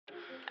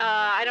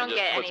I don't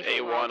get puts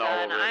anything A1 well all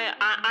done. over it.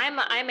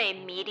 I'm a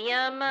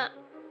medium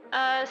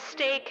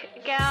steak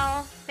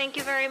gal. Thank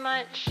you very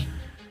much.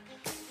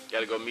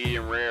 Gotta go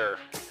medium rare.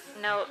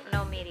 No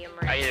medium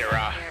rare. I eat it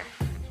raw. Here.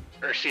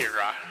 Or see it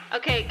raw.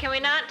 Okay, can we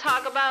not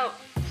talk about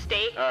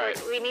steak? All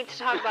right. We need to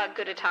talk about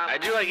Gudetama. I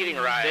do like eating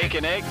raw steak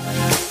and egg.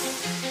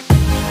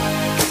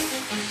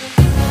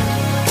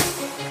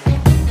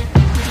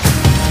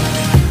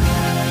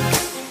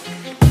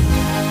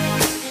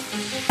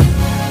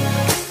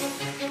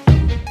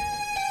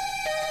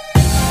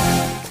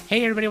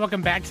 Hey everybody,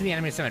 welcome back to the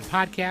Anime Summit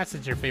Podcast.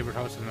 It's your favorite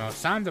host of the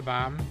most, I'm the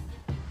Bomb.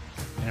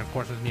 And of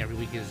course with me every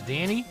week is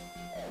Danny.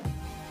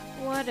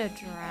 What a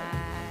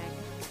drag.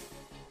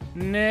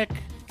 Nick.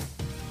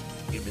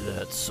 Give me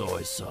that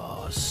soy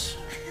sauce.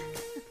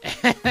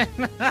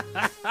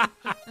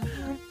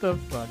 The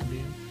fuck,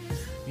 dude?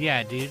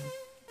 Yeah, dude.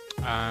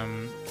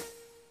 We're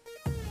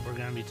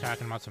gonna be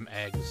talking about some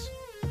eggs.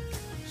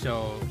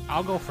 So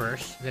I'll go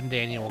first, then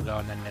Danny will go,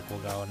 and then Nick will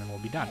go, and then we'll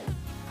be done.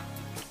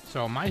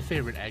 So my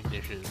favorite egg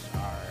dishes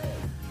are...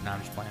 No, I'm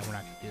just playing. We're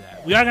not going to do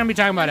that. We are going to be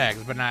talking about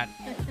eggs, but not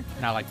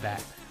like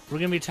that. We're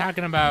going to be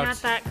talking about... Not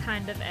that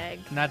kind of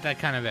egg. Not that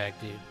kind of egg,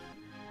 dude.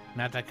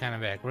 Not that kind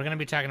of egg. We're going to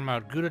be talking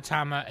about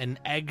Gudetama, an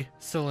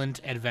Eggcellent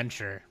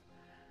adventure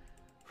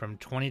from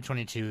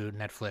 2022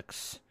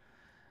 Netflix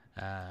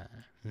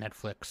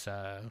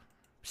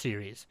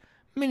series.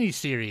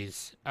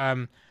 Mini-series.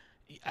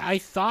 I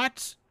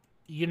thought,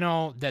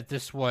 that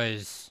this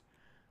was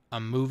a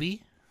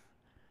movie.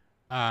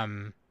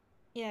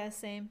 Yeah,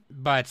 same.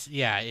 But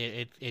yeah,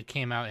 it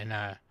came out in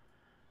a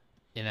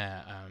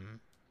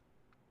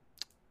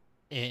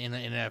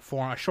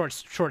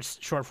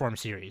short form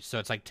series. So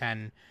it's like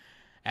 10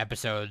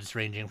 episodes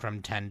ranging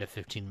from 10 to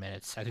 15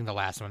 minutes. I think the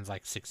last one's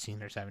like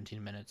 16 or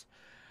 17 minutes.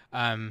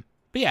 But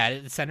yeah,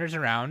 it centers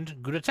around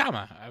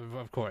Gudetama,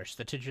 of course,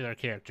 the titular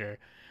character,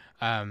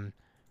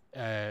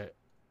 created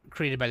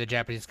by the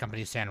Japanese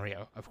company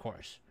Sanrio, of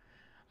course.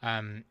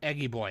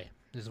 Eggy Boy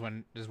is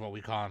what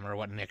we call him, or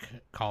what Nick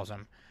calls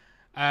him.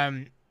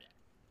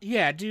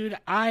 Yeah, dude,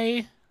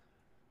 I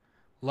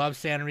love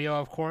Sanrio,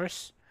 of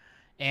course.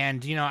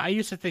 And, I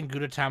used to think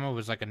Gudetama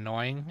was, like,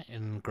 annoying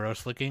and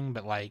gross-looking,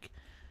 but, like,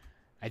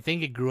 I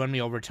think it grew on me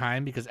over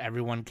time because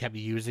everyone kept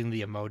using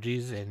the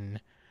emojis in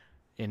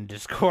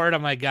Discord.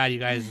 I'm like, God, you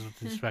guys, with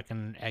these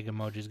fucking egg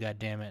emojis, God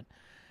damn it.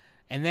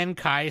 And then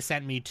Kai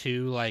sent me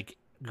 2, like,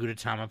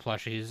 Gudetama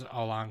plushies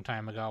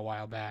a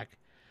while back.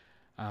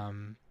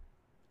 And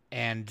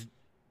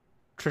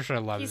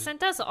Trisha loves it. He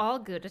sent us all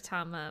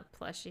Gudetama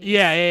plushies.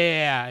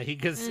 Yeah.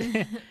 Because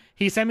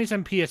he sent me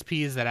some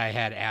PSPs that I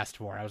had asked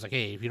for. I was like,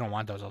 hey, if you don't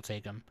want those, I'll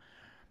take them.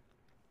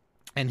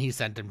 And he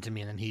sent them to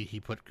me, and then he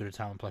put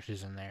Gudetama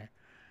plushies in there.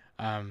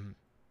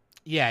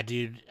 Yeah,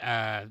 dude,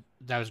 that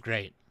was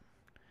great.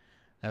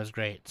 So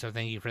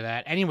thank you for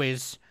that.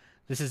 Anyways,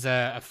 this is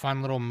a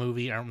fun little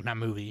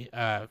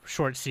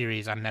short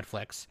series on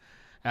Netflix.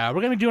 We're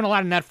going to be doing a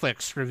lot of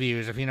Netflix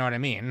reviews, if you know what I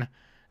mean,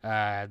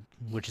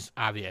 which is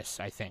obvious,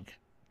 I think,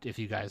 if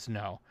you guys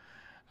know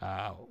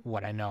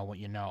what I know, what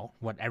you know,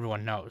 what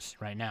everyone knows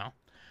right now.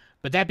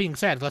 But that being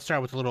said, let's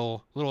start with a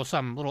little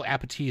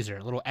appetizer,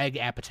 a little egg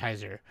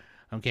appetizer.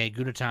 Okay,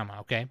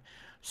 Gudetama, okay?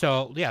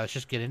 So, yeah, let's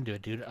just get into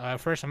it, dude.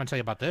 First, I'm going to tell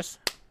you about this.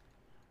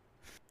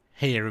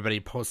 Hey, everybody,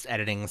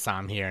 post-editing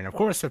Sam here. And, of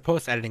course, with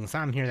post-editing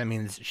Sam here, that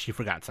means she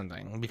forgot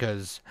something,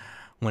 because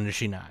when does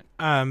she not?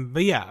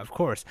 But, yeah, of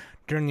course,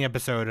 during the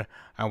episode,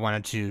 I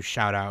wanted to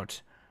shout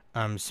out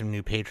some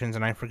new patrons,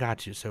 and I forgot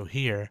to. So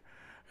here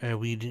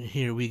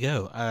we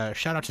go.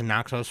 Shout out to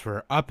Noxos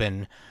for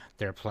upping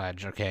their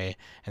pledge, okay?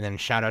 And then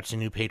shout out to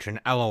new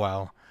patron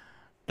LOL.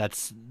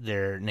 That's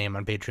their name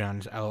on Patreon,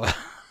 is LOL.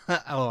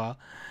 LOL.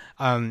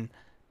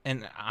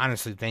 And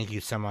honestly, thank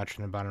you so much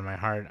from the bottom of my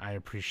heart. I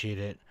appreciate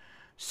it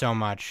so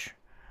much.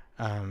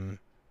 But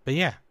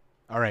yeah.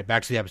 All right,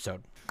 back to the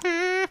episode.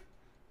 And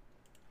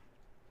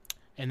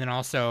then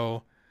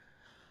also,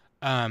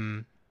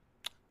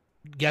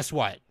 guess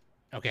what?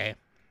 Okay.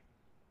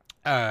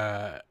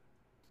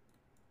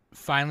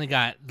 Finally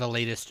got the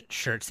latest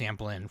shirt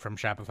sample in from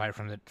Shopify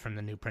from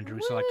the new printer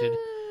we selected.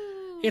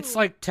 It's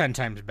like 10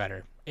 times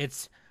better.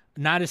 It's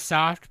not as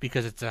soft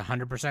because it's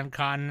 100%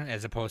 cotton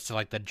as opposed to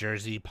like the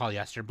jersey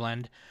polyester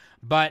blend,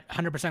 but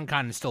 100%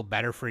 cotton is still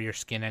better for your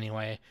skin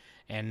anyway.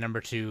 And number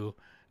 2,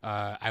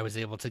 I was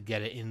able to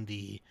get it in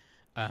the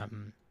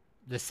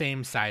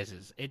same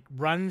sizes. It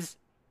runs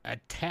a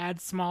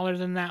tad smaller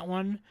than that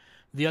one.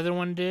 The other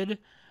one did.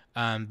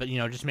 But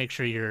just make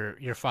sure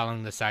you're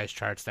following the size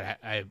charts that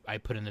I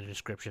put in the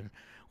description,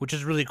 which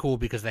is really cool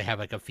because they have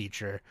like a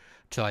feature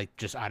to like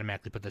just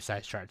automatically put the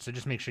size charts. So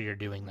just make sure you're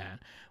doing that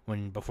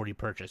before you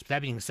purchase. But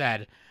that being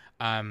said,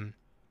 I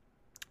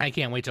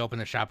can't wait to open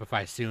the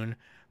Shopify soon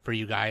for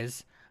you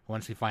guys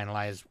once we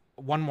finalize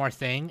one more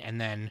thing,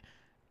 and then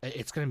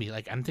it's gonna be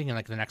like, I'm thinking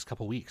like the next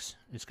couple weeks.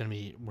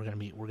 We're gonna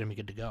be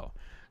good to go.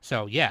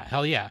 So yeah,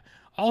 hell yeah.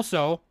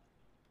 Also,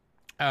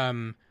 I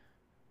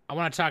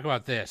want to talk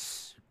about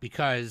this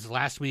because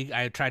last week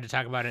I tried to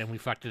talk about it and we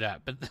fucked it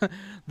up. But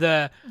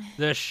the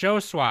show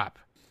swap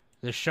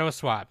the show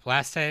swap.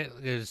 Last time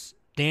is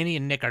Danny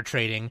and Nick are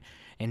trading,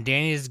 and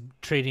Danny's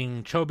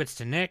trading Chobits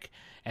to Nick,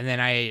 and then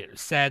I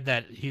said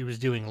that he was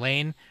doing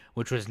Lane,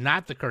 which was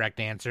not the correct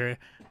answer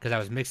because I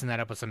was mixing that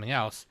up with something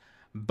else.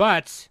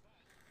 But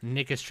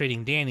Nick is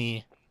trading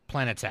Danny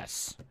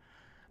Planetess,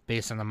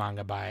 based on the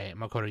manga by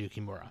Makoto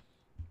Yukimura.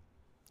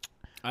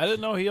 I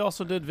didn't know he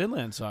also did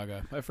Vinland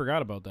Saga. I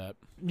forgot about that.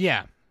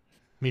 Yeah,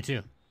 me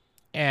too.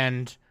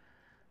 And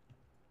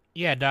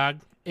yeah, dog,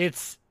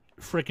 it's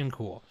freaking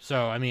cool.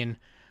 So I mean,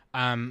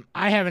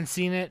 I haven't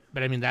seen it,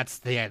 but I mean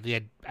that's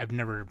I've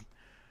never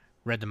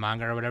read the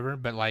manga or whatever,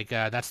 but like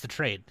that's the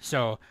trade.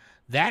 So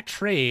that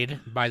trade,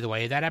 by the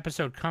way, that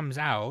episode comes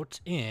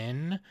out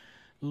in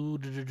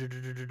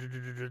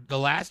the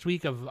last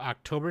week of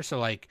October. So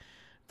like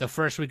the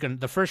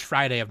first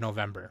Friday of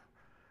November.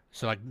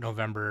 So like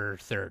November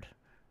 3rd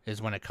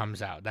is when it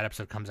comes out. That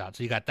episode comes out.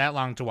 So you got that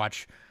long to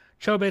watch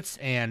Chobits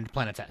and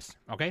Planetess.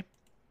 Okay.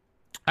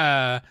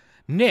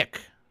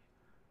 Nick.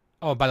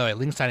 Oh, by the way,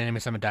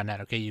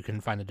 links.animesummit.net. Okay, you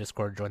can find the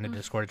Discord. Join the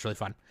Discord. It's really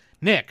fun.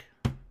 Nick.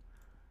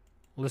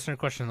 Listener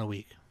question of the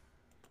week.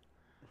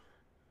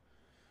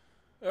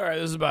 All right,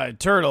 this is by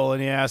Turtle,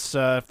 and he asks,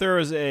 if there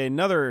was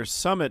another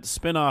Summit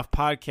spin-off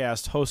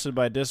podcast hosted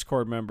by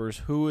Discord members,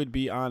 who would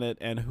be on it,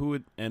 and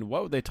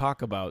what would they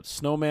talk about?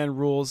 Snowman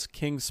rules,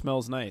 King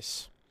smells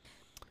nice.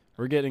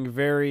 We're getting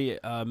very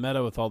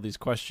meta with all these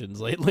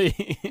questions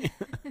lately.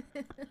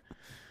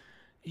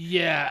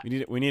 Yeah.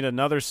 We need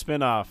another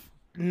spin-off.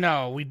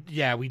 No, we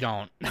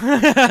don't.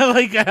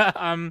 Like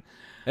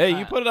Hey,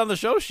 you put it on the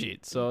show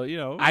sheet, so you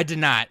know. I did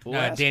not.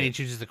 We'll Danny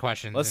chooses the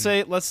questions.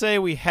 Let's say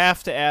we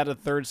have to add a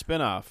third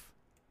spin-off.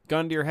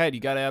 Gun to your head,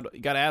 you gotta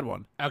add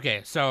one. Okay,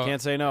 so Can't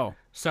say no.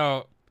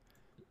 So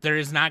there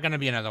is not going to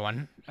be another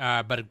one.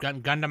 But a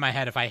gun to my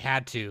head, if I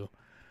had to,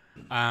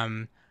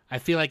 I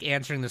feel like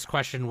answering this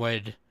question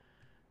would.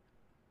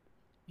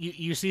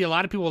 You see, a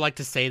lot of people like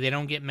to say they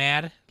don't get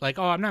mad, like,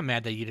 "Oh, I'm not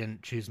mad that you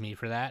didn't choose me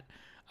for that,"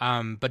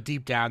 but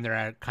deep down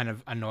they're kind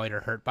of annoyed or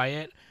hurt by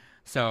it.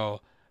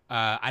 So.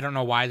 I don't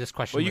know why this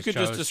question was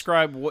just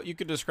describe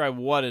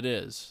what it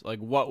is. Like,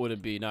 what would it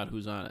be, not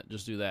who's on it.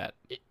 Just do that.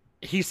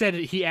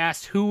 He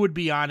asked who would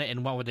be on it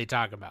and what would they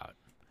talk about.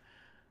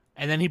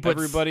 And then he puts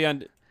everybody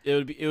on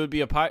it would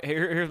be a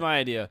here's my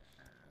idea.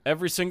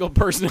 Every single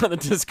person on the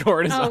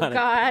Discord is on it. Oh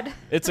god.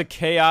 It's a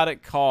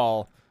chaotic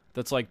call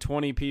that's like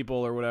 20 people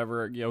or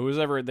whatever, you know, who's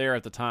ever there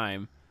at the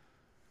time.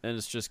 And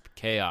it's just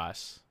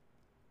chaos.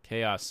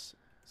 Chaos.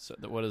 So,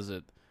 what is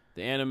it?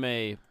 The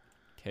anime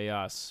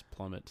chaos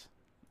plummet.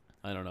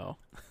 I don't know.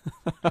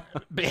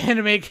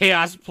 Anime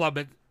chaos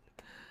plummet.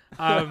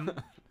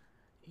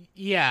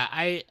 Yeah,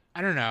 I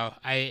don't know.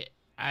 I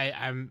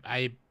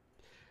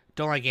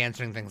don't like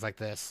answering things like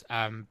this.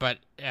 But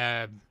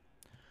the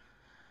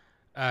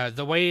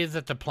way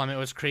that the plummet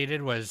was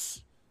created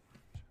was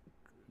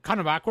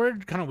kind of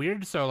awkward, kind of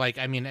weird. So like,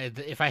 I mean,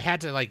 if I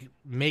had to like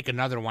make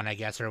another one, I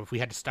guess, or if we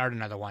had to start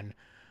another one,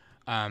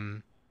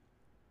 I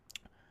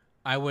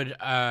would.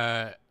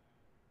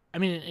 I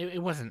mean, it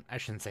wasn't. I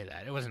shouldn't say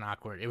that. It wasn't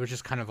awkward. It was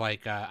just kind of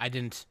like I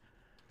didn't.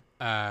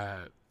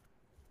 Well,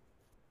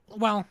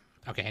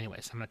 okay.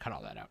 Anyways, I'm gonna cut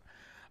all that out.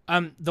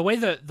 The way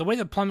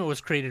the plummet was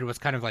created was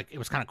kind of like it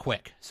was kind of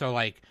quick. So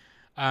like,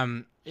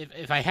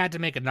 if I had to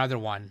make another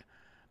one,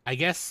 I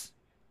guess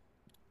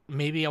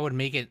maybe I would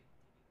make it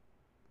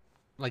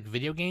like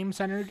video game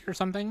centered or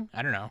something.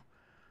 I don't know.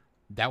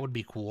 That would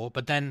be cool.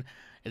 But then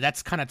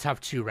that's kind of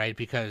tough too, right?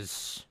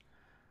 Because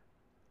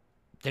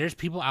there's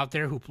people out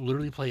there who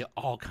literally play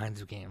all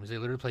kinds of games. They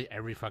literally play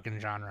every fucking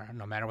genre.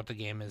 No matter what the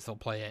game is, they'll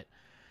play it.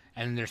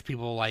 And there's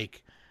people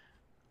like,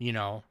 you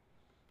know,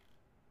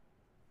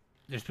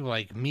 there's people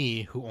like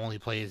me who only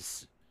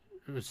plays,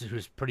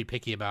 who's pretty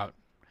picky about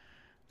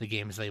the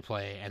games they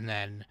play. And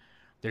then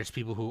there's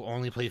people who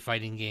only play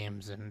fighting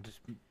games and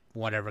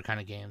whatever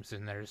kind of games.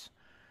 And there's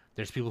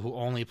people who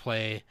only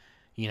play,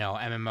 you know,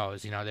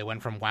 MMOs. You know, they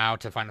went from WoW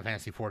to Final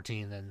Fantasy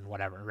 14 and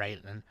whatever, right?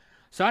 And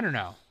so I don't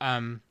know.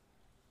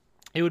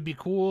 It would be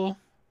cool.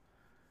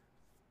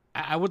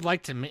 I would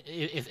like to,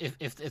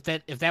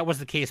 if that was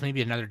the case,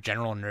 maybe another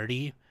general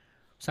nerdy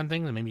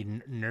something, maybe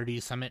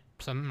nerdy summit,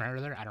 something or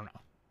other. I don't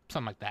know,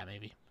 something like that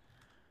maybe.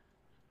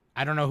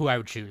 I don't know who I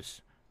would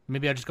choose.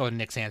 Maybe I'll just go with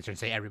Nick's answer and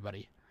say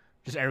everybody.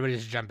 Everybody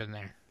just jump in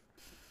there.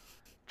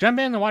 Jump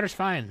in, the water's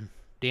fine.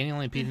 Danny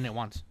only peed in it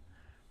once.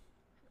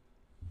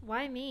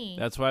 Why me?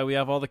 That's why we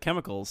have all the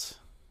chemicals.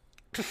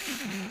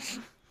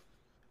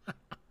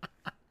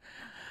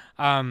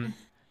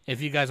 If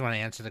you guys want to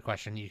answer the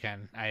question, you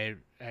can.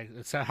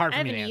 It's hard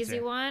for me to answer. I have an easy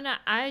one.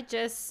 I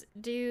just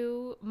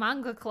do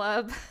manga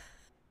club.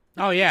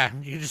 Oh yeah,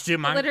 you just do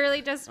manga.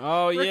 Literally just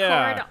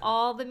record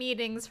all the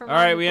meetings from. All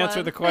right, manga we club.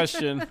 answered the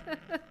question.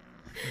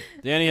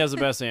 Danny has the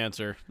best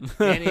answer.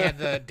 Danny had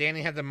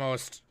the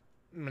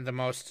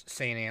most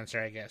sane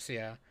answer, I guess.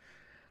 Yeah.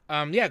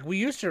 Yeah, we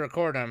used to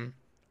record them.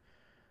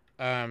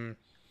 We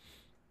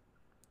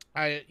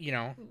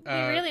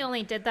really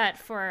only did that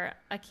for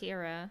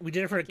Akira. We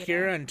did it for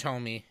Akira and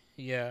Tomy.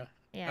 Yeah.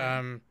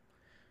 Yeah.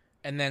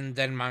 and then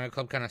Manga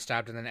Club kind of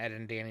stopped, and then Ed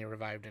and Danny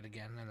revived it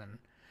again, and then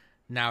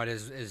now it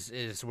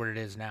is what it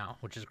is now,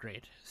 which is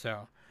great.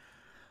 So,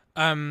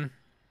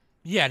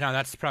 yeah, no,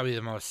 that's probably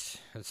the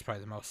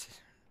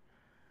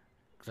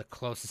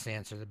closest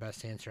answer, the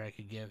best answer I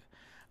could give.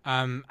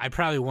 I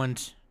probably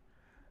wouldn't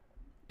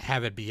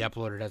have it be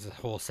uploaded as a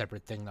whole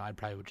separate thing, though. I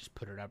probably would just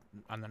put it up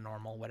on the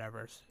normal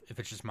whatever, if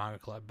it's just Manga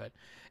Club. But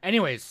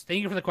anyways,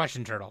 thank you for the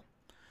question, Turtle.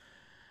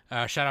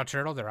 Shout out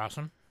Turtle, they're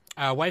awesome.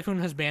 Waifu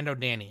Husbando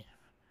Danny.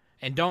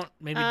 And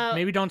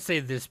maybe don't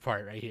say this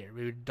part right here.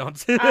 Maybe don't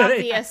say that.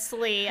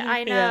 Obviously,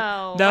 I know.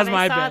 Yeah, that was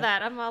my bad. I saw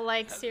that, I'm all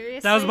like,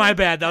 seriously? That was my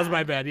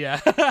bad. Yeah.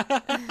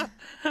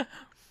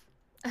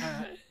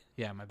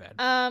 Yeah, my bad.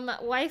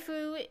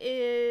 Waifu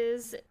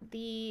is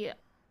the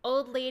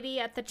old lady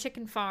at the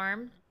chicken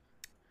farm,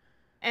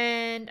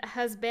 and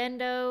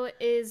Husbando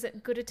is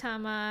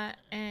Gudetama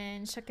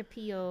and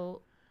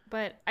Shakapio.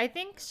 But I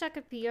think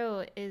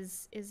Shakapio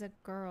is a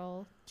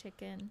girl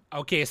chicken.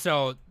 Okay,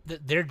 so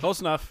they're close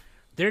enough.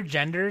 Their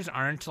genders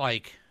aren't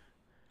like.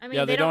 I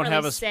mean, they don't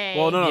have really say.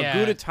 Well, no. Yeah.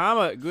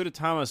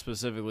 Gudetama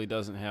specifically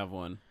doesn't have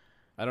one.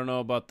 I don't know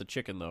about the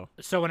chicken though.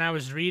 So when I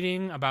was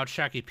reading about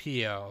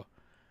Shakapio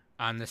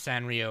on the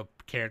Sanrio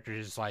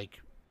characters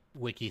like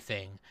wiki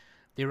thing,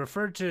 they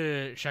referred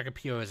to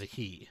Shakapio as a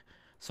he.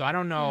 So I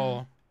don't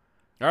know.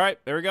 All right,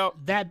 there we go.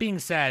 That being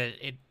said,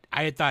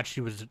 I had thought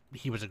he was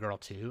a girl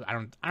too. I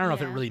don't know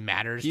if it really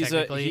matters.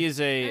 Technically, he's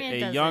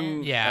a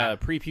young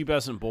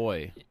prepubescent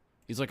boy.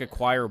 He's like a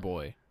choir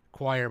boy.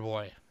 Choir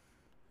boy.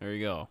 There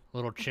you go.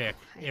 Little chick.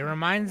 It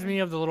reminds me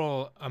of the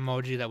little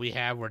emoji that we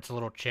have where it's a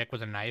little chick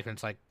with a knife and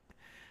it's like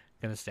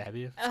gonna stab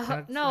you.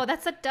 No,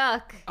 that's a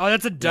duck. Oh,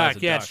 that's a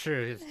duck. Yeah, it's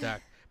true. It's a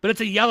duck. But it's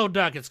a yellow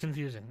duck. It's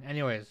confusing.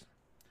 Anyways.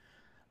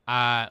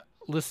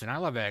 Listen, I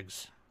love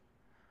eggs.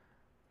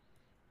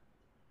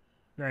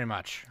 Very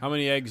much. How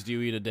many eggs do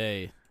you eat a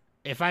day?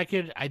 If I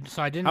could, I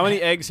didn't. How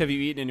many eggs have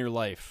you eaten in your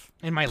life?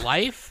 In my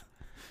life?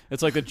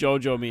 It's like the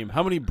JoJo meme.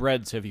 How many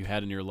breads have you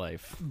had in your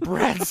life?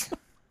 Breads.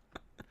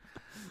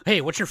 Hey,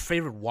 what's your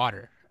favorite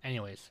water?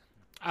 Anyways,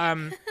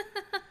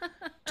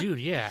 dude,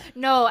 yeah.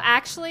 No,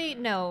 actually,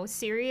 no.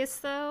 Serious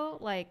though,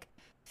 like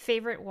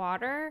favorite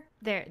water.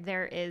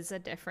 There is a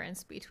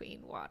difference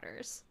between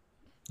waters.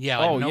 Yeah.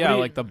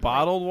 Like the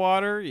bottled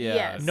water. Yeah.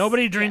 Yes.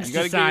 Nobody drinks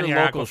Dasani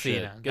or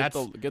Aquafina.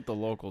 Get the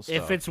local stuff.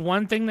 If it's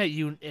one thing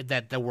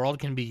that the world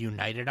can be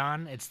united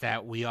on, it's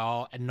that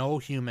no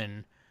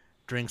human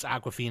drinks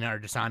Aquafina or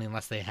Dasani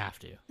unless they have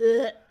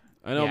to.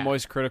 I know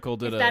Moist Critical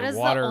did a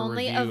water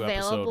review episode one time. If that is the only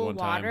available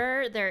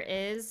water there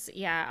is,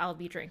 I'll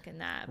be drinking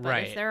that.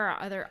 But if there are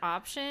other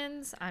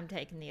options, I'm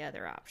taking the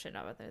other option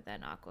other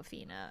than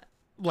Aquafina.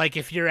 Like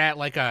if you're at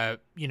like a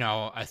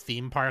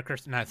theme park or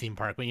not a theme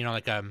park, but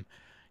like a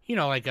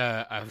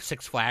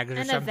Six Flags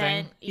or something.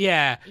 Event.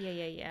 Yeah.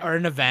 Yeah. Or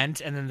an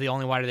event, and then the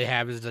only water they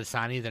have is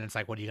Dasani. Then it's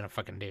like, what are you gonna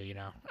fucking do?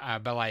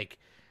 But like,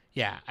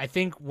 yeah, I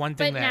think one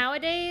thing. But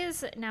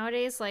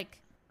nowadays, like.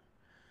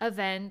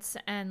 Events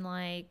and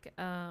like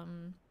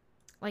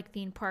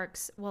theme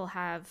parks will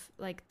have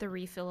like the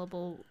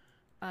refillable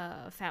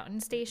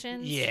fountain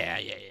stations. Yeah.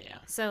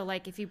 So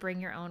like if you bring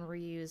your own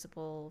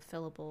reusable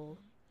fillable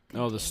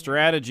the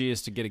strategy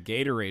is to get a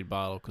Gatorade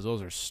bottle because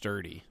those are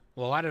sturdy.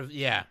 Well, a lot of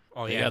they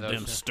got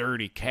them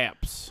sturdy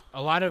caps.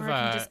 A lot of or you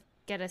can just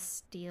get a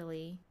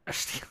Steely.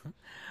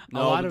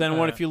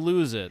 What if you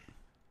lose it?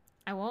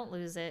 I won't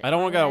lose it. I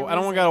don't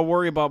want to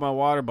worry about my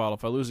water bottle.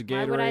 If I lose a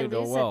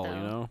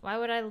Gatorade, Why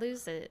would I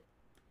lose it?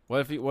 What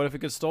if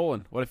it gets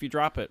stolen? What if you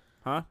drop it?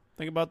 Huh?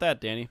 Think about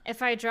that, Danny.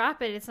 If I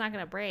drop it, it's not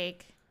gonna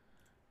break.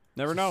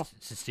 Never know.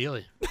 It's a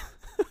Steely.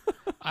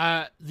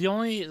 A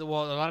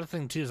lot of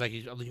things too is like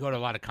you go to a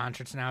lot of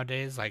concerts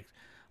nowadays. Like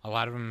a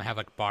lot of them have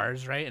like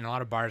bars, right? And a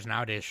lot of bars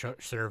nowadays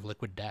serve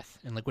Liquid Death,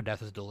 and Liquid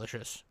Death is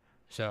delicious.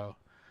 So,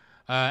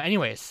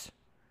 anyways.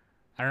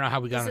 I don't know how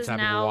we got on the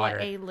topic of water.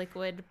 This is now a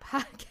liquid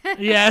podcast.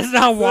 Yeah, it's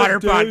not a water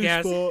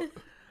podcast.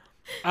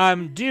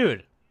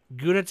 Dude,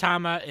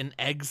 Gudetama, an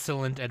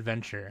excellent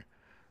adventure.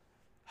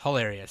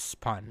 Hilarious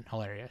pun,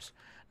 hilarious.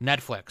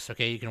 Netflix,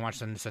 okay, you can watch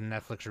this. It's a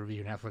Netflix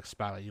review, Netflix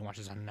spotlight. You can watch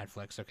this on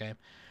Netflix, okay.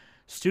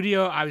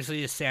 Studio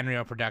obviously is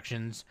Sanrio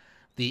Productions.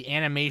 The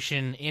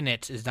animation in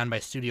it is done by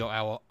Studio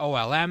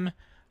OLM.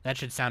 That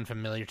should sound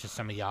familiar to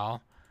some of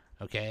y'all,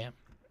 okay.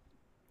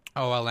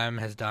 OLM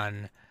has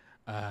done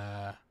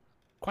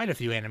quite a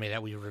few anime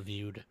that we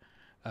reviewed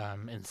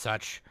and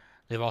such.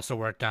 They've also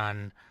worked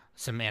on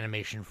some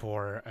animation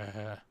for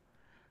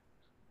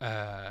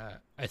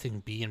I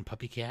think Bee and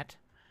Puppy Cat.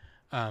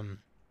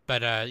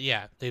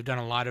 They've done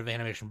a lot of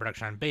animation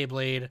production on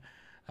Beyblade,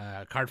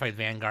 Cardfight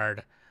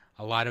Vanguard,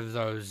 a lot of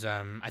those.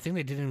 I think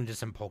they did even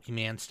just some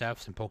Pokemon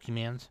stuff, some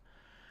Pokemans.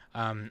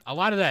 A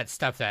lot of that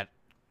stuff that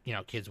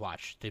kids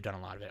watch. They've done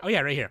a lot of it. Oh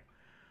yeah, right here.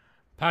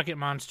 Pocket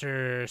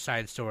Monster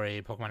Side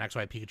Story, Pokemon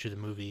XY Pikachu the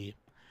movie,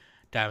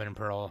 Diamond and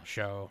Pearl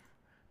show.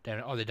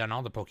 They've done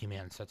all the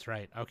Pokemans. That's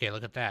right. Okay,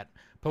 look at that.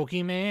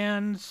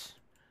 Pokemans.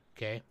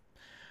 Okay.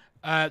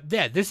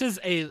 This is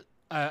a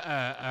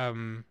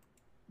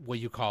what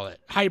you call it?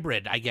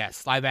 Hybrid, I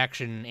guess. Live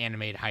action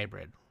animated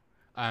hybrid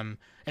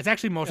It's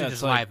actually mostly it's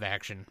just like- live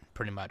action,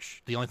 pretty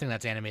much. The only thing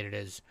that's animated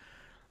is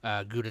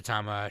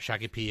Gudetama,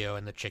 Shakipio,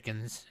 and the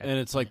chickens. And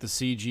it's like the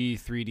CG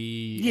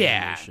 3D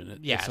Yeah, animation.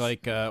 yes. It's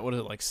like, what is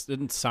it, like,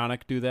 didn't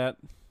Sonic do that?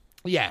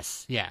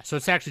 Yes, yeah. So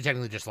it's actually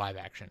technically just live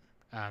action,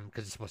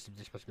 because it's supposed to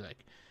be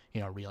like,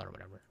 real or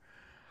whatever,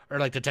 or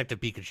like Detective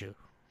Pikachu,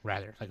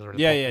 rather. Like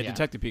Yeah,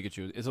 Detective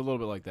Pikachu. It's a little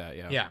bit like that,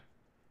 yeah.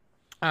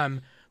 Yeah.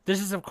 This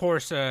is, of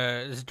course,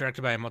 this is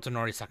directed by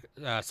Motonori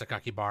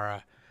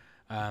Sakakibara,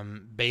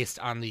 based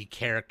on the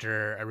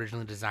character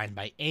originally designed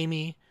by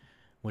Amy,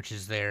 which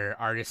is their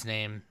artist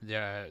name.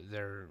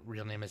 Their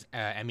real name is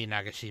Emi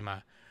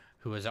Nagashima,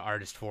 who is an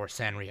artist for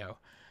Sanrio.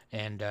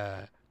 And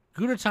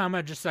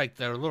Gudetama, just like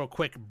the little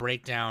quick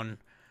breakdown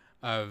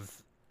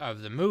of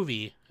the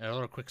movie, a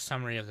little quick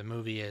summary of the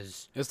movie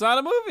is... It's not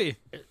a movie.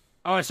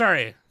 Oh,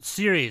 sorry.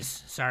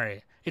 Series.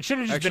 Sorry. It should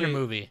have just been a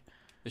movie.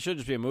 It should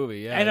just be a movie,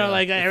 yeah. I know, yeah.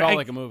 like... It felt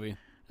like a movie.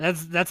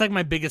 That's like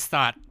my biggest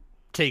thought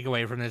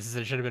takeaway from this is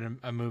it should have been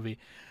a movie.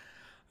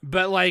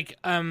 But, like,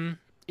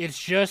 it's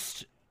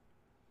just...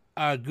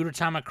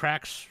 Gudetama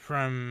cracks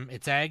from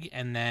its egg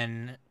and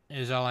then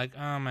is all like,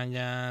 oh my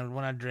god,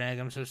 what a drag,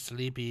 I'm so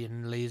sleepy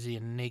and lazy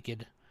and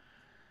naked.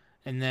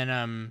 And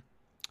then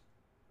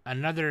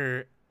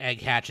another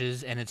egg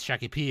hatches and it's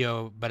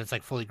Shakipio, but it's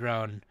like fully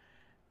grown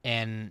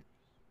and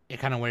it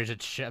kind of wears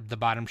the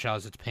bottom shell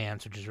as its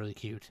pants, which is really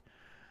cute.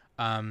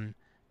 And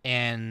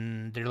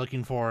they're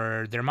looking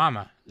for their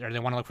mama, or they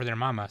want to look for their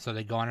mama, so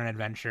they go on an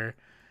adventure.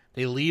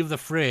 They leave the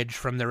fridge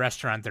from the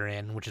restaurant they're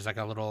in, which is like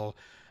a little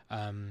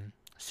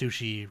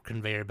sushi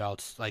conveyor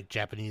belts, like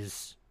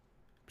Japanese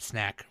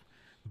snack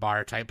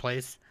bar type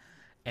place,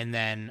 and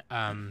then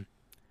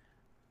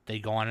they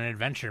go on an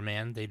adventure.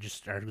 Man, they're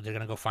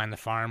gonna go find the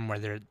farm where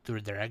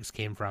their eggs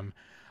came from.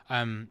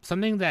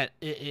 Something that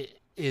it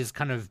is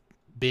kind of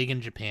big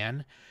in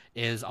Japan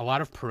is a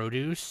lot of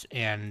produce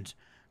and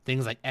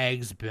things like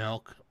eggs,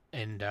 milk,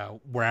 and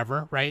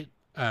wherever, right?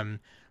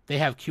 They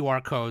have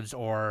QR codes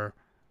or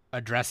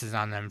addresses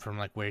on them from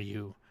like where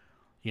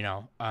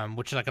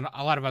which is like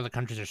a lot of other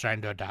countries are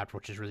starting to adopt,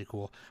 which is really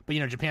cool. But,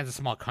 Japan's a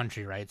small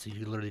country, right? So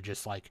you literally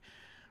just like,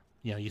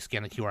 you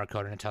scan the QR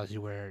code and it tells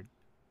you where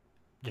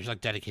there's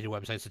like dedicated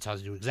websites that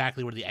tells you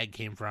exactly where the egg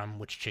came from,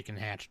 which chicken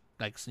hatched,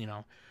 like,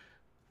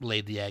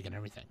 laid the egg and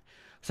everything.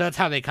 So that's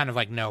how they kind of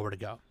like know where to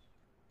go.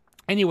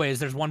 Anyways,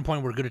 there's one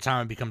point where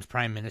Gudetama becomes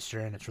prime minister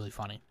and it's really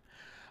funny.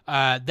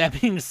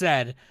 That being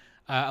said,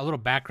 a little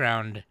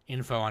background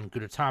info on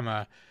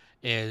Gudetama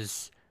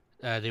is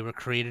they were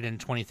created in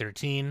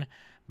 2013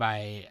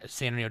 by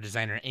Sanrio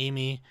designer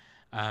Amy.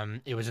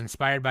 It was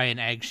inspired by an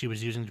egg she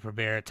was using to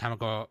prepare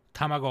tamago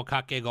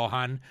kake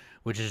gohan,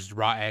 which is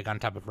raw egg on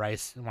top of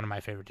rice. One of my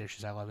favorite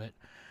dishes. I love it.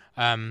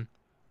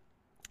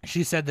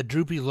 She said the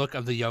droopy look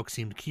of the yolk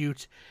seemed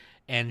cute,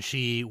 and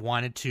she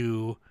wanted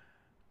to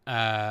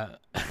appeal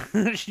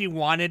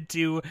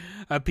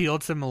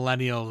to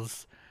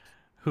millennials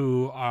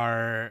who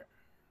are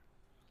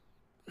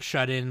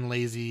shut in,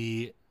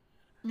 lazy,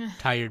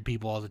 tired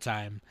people all the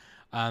time.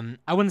 I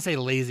wouldn't say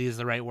lazy is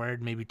the right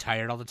word. Maybe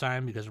tired all the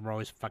time because we're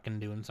always fucking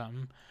doing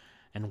something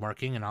and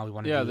working, and all we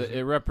want to do is...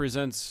 it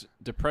represents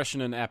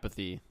depression and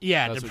apathy.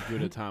 Yeah. That's what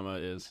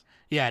Gudetama is.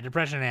 Yeah,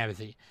 depression and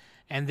apathy.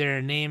 And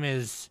their name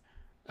is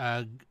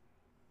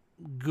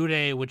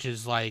Gude, which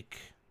is like...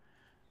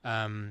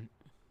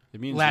 it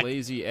means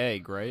lazy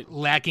egg, right?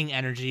 Lacking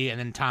energy, and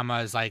then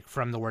Tama is like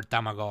from the word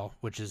tamago,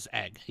 which is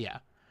egg. Yeah.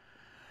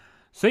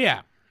 So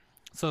yeah.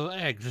 So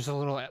egg, just a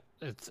little...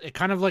 It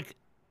kind of like...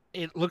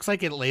 It looks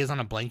like it lays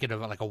on a blanket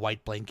of like a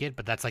white blanket,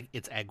 but that's like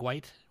it's egg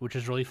white, which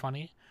is really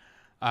funny.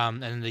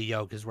 And then the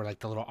yolk is where like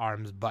the little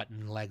arms, butt,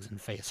 and legs and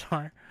face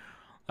are.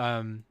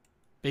 But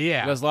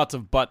yeah, it has lots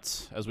of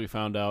butts, as we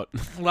found out.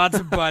 Lots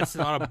of butts, a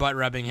lot of butt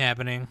rubbing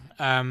happening.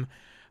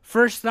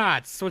 First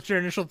thoughts. What's your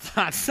initial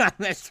thoughts on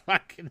this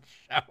fucking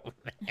show,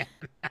 man?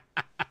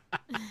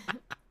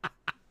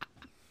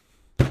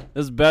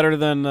 This is better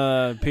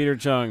than Peter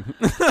Chung.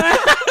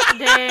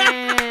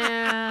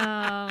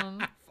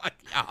 Damn. Fuck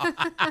y'all.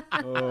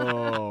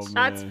 Oh,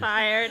 Shots man.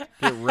 fired.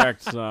 Get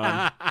wrecked,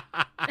 son.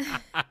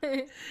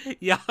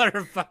 Y'all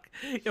are fuck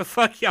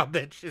y'all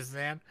bitches,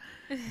 man.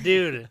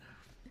 Dude,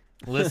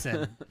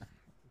 listen.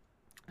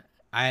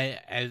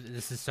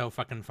 This is so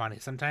fucking funny.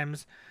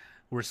 Sometimes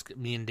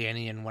me and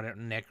Danny and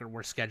Nick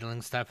we're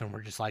scheduling stuff and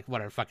we're just like,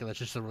 whatever, fuck it, let's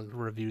just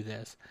review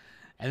this.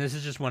 And this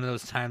is just one of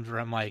those times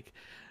where I'm like,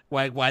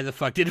 why the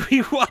fuck did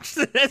we watch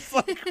this?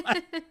 Like,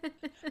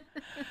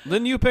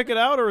 Didn't you pick it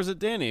out, or was it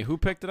Danny? Who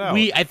picked it out?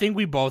 I think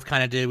we both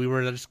kind of did. We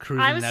were just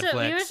cruising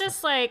Netflix. We were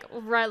just like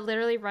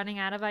literally running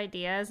out of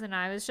ideas, and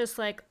I was just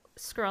like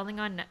scrolling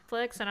on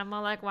Netflix, and I'm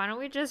all like, why don't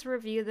we just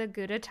review the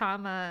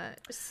Gudetama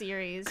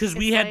series? Because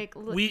we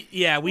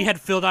had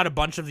filled out a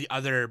bunch of the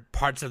other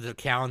parts of the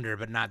calendar,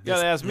 but not this. You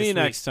gotta ask me week.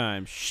 next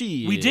time.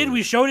 We did.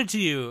 We showed it to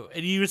you,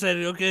 and you said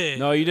okay.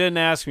 No, you didn't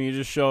ask me. You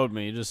just showed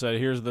me. You just said,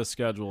 "Here's the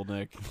schedule,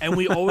 Nick." And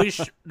we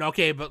always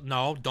okay, but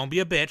no, don't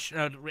be a bitch.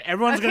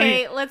 Everyone's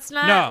okay, gonna. let's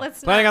not. No,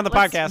 let's playing not, on the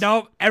let's- podcast.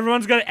 No,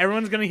 everyone's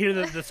gonna hear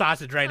the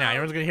sausage right now.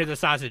 Everyone's gonna hear the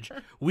sausage.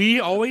 We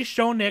always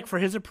show Nick for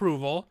his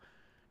approval,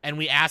 and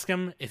we ask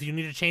him if you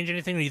need to change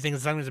anything or you think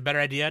something's a better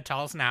idea.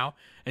 Tell us now.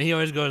 And he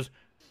always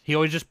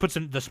just puts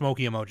in the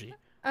smoky emoji.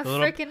 A The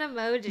little- freaking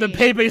emoji. The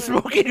Pepe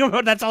smoking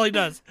emoji. That's all he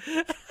does.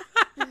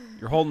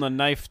 You're holding a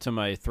knife to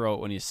my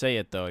throat when you say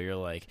it, though. You're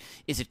like,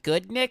 "Is it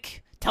good,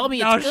 Nick? Tell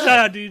me it's good." Shut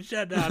up, dude.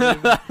 Shut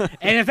up. Dude.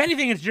 And if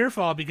anything, it's your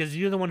fault because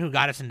you're the one who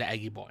got us into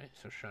Eggy Boy.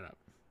 So shut up.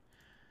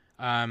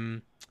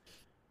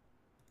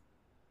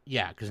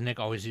 Yeah, because Nick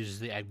always uses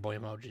the Egg Boy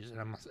emojis,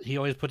 and he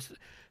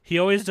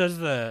always does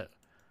the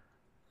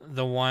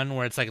one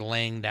where it's like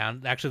laying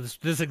down. Actually,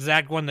 this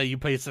exact one that you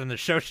pasted in the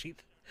show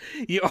sheet.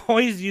 He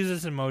always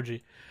uses this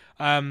emoji.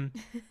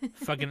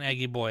 Fucking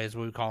Eggy Boy is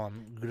what we call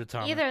him.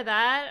 Gudetama. Either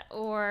that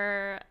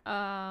or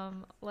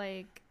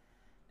like.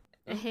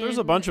 There's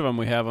a bunch of them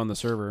we have on the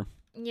server.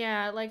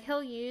 Yeah, like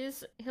he'll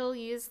use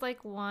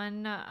like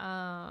one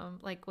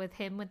like with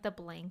him with the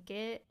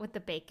blanket, with the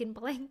bacon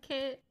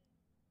blanket,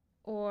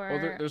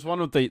 or There's one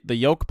with the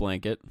yolk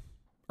blanket,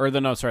 or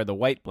the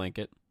white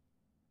blanket.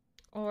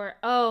 or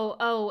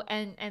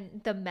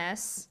and the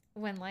mess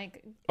when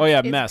like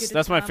it's mess.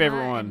 That's my favorite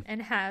Gudetama one.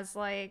 and has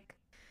like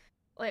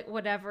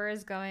whatever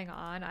is going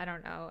on. I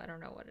don't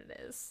know what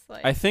it is.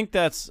 Like I think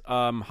that's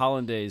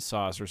hollandaise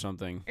sauce or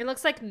something. it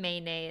looks like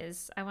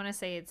mayonnaise. I want to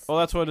say it's. Well,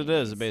 that's what it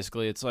is. mayonnaise.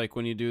 Basically, it's like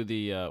when you do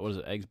the what is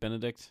it, eggs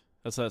Benedict?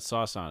 That's that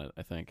sauce on it,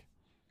 I think.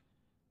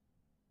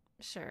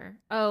 Sure.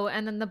 Oh,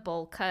 and then the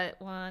bowl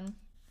cut one.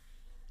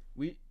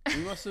 We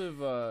must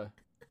have.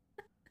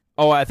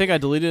 Oh, I think I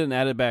deleted it and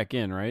added back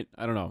in, right?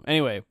 I don't know.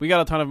 Anyway, we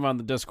got a ton of them on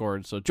the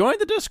Discord, so join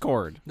the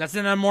Discord. That's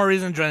another more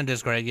reason to join the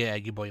Discord. I get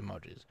Eggy Boy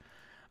emojis.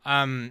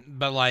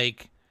 But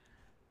like,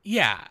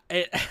 yeah,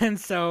 and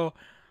so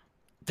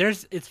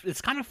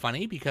it's kind of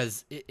funny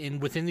because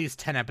within these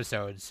 10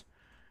 episodes,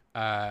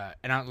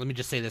 let me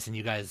just say this, and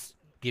you guys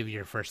give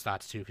your first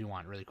thoughts too if you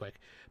want, really quick.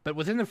 But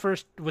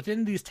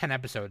within these 10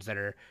 episodes that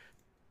are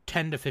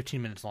 10 to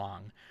 15 minutes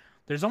long,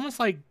 there's almost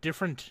like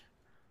different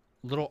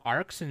little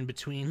arcs in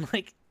between,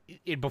 like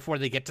before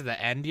they get to the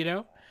end,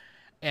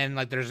 and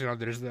like there's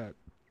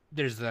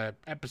the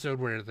episode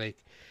where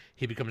like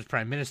he becomes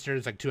prime minister.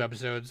 It's like 2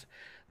 episodes.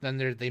 Then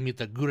they meet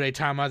the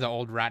Gudetama, the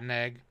old rotten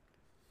egg.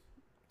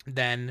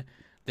 Then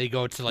they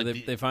go to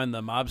like they find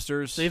the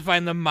mobsters. They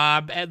find the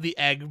mob at the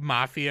egg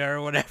mafia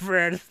or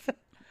whatever.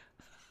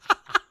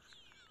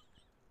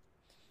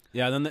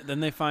 Yeah, then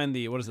they find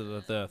the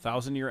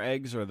 1,000-year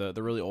eggs or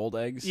the really old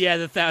eggs. Yeah,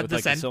 the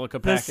silica the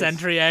packets.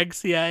 Century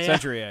eggs. Yeah.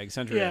 Century eggs.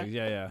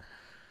 Yeah.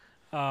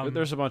 Yeah.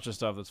 There's a bunch of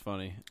stuff that's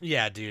funny.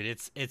 Yeah, dude.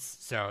 It's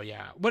so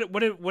yeah. What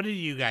do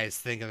you guys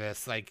think of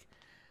this? Like,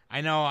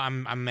 I know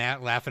I'm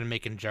laughing and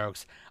making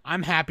jokes.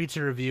 I'm happy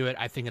to review it.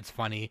 I think it's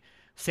funny.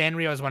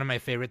 Sanrio is one of my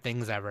favorite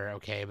things ever.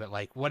 Okay, but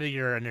like, what are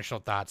your initial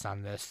thoughts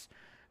on this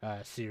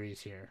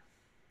series here?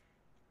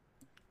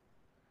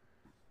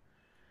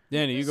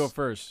 Danny, you go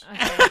first.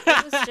 Okay,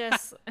 it was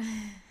just.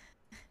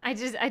 I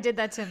did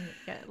that to him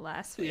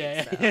last week.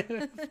 Yeah. So.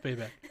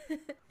 Payback.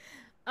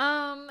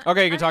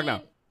 Okay, you can talk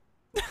mean,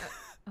 now.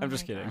 I'm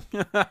just kidding.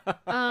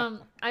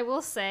 I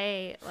will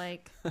say,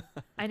 like,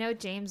 I know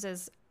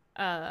James's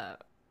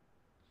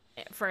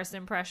first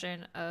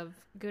impression of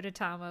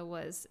Gudetama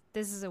was,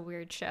 this is a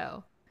weird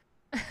show.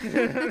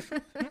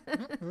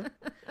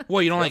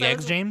 Well, you don't like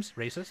eggs, James?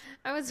 Racist?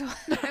 I was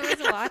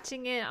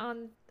watching it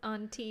on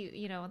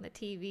TV, on the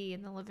TV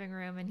in the living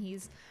room, and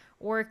he's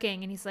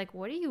working, and he's like,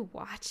 "What are you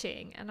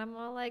watching?" And I'm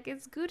all like,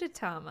 "It's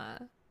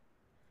Gudetama."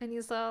 And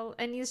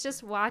he's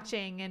just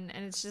watching, and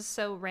it's just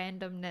so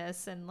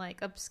randomness and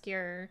like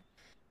obscure,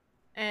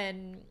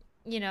 and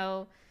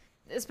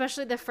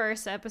especially the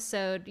first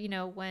episode,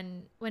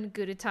 when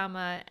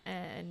Gudetama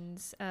and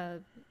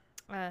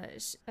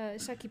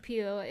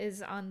Shakipio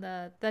is on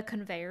the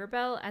conveyor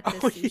belt at the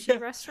sushi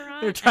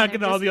restaurant. They're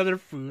talking to all the other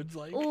foods,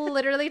 like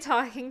literally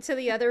talking to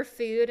the other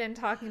food and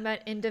talking about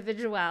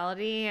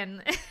individuality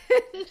and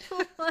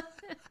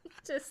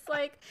just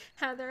like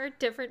how there are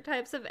different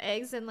types of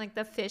eggs, and like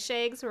the fish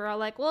eggs were all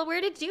like, well, where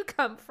did you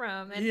come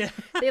from? And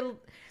they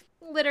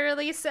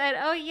literally said,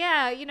 oh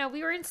yeah,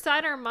 we were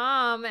inside our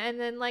mom, and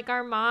then like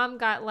our mom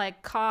got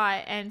like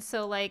caught, and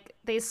so like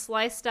they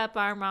sliced up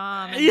our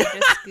mom and they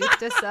just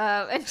scooped us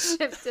up and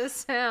shipped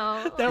us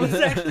out. That was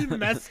actually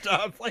messed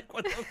up. Like,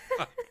 what the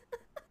fuck?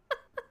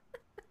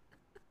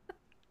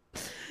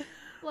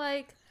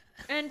 Like,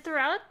 and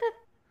throughout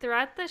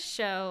the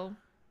show,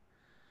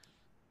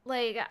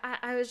 like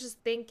I was just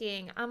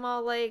thinking, I'm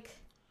all like,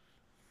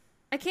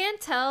 I can't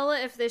tell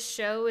if this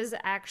show is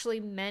actually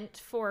meant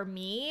for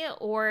me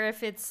or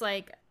if it's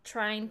like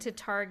trying to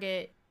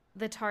target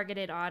the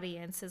targeted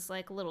audience is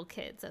like little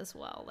kids as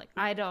well. Like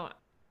I don't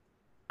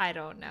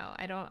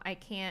know. I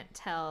can't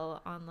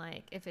tell on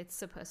like if it's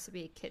supposed to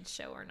be a kids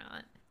show or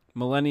not.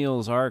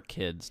 Millennials are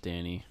kids,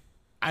 Danny.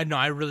 I know.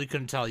 I really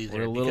couldn't tell you.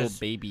 We're little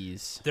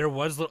babies. There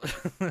was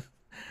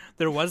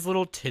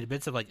little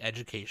tidbits of like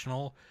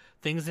educational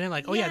things in it,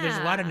 like, oh yeah, there's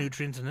a lot of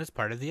nutrients in this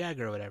part of the egg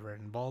or whatever,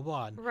 and blah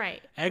blah. And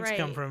right. Eggs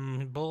come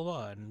from blah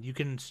blah, and you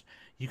can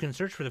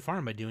search for the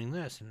farm by doing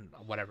this and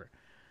whatever.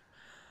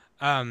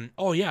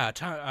 Oh yeah,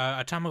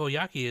 a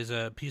tamagoyaki is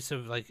a piece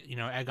of like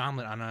egg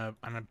omelet on a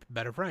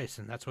better price,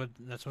 and that's what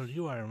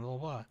you are, and blah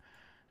blah.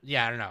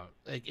 Yeah, I don't know.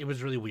 Like it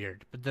was really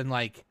weird, but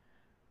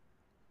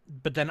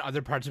then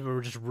other parts of it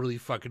were just really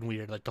fucking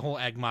weird. Like the whole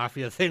egg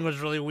mafia thing was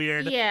really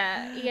weird.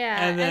 Yeah,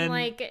 and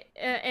like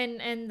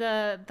and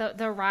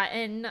the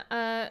rotten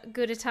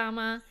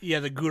Gudetama. Yeah,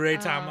 the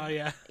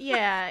Gudetama.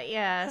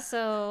 Yeah.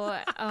 So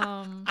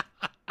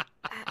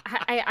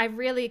I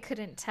really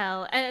couldn't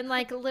tell, and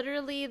like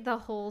literally the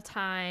whole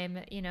time,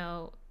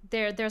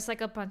 there's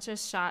like a bunch of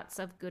shots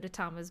of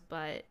Gudetama's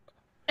butt,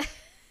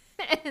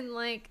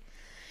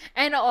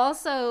 and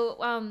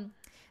also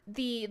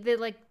the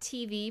like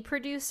TV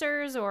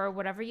producers or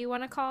whatever you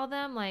want to call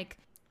them, like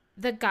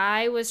the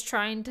guy was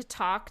trying to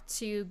talk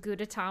to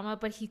Gudetama,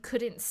 but he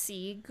couldn't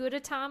see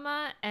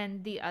Gudetama,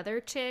 and the other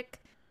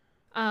chick,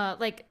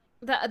 like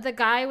the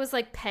guy was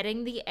like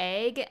petting the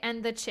egg,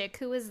 and the chick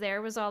who was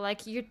there was all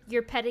like,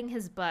 you're petting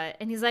his butt,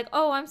 and he's like,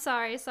 oh, I'm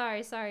sorry,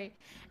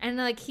 and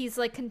like he's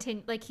like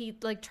he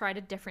like tried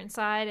a different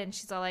side, and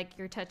she's all like,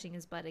 you're touching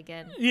his butt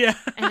again. Yeah.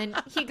 And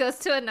then he goes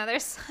to another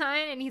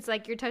side, and he's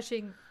like, you're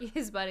touching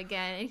his butt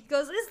again, and he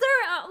goes, is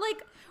there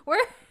like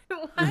why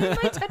am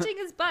I touching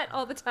his butt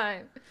all the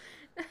time?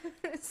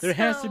 There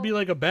has to be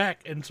like a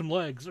back and some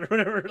legs or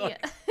whatever. Like.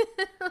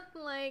 Yeah.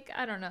 Like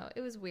I don't know,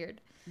 it was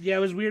weird. Yeah, it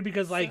was weird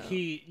because like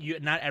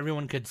not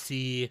everyone could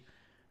see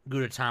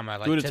Gudetama.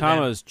 Like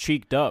Gudetama is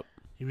cheeked up.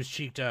 He was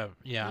cheeked up.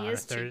 Yeah, he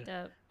is cheeked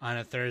up on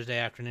a Thursday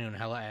afternoon.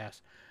 Hella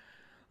ass.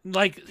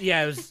 Like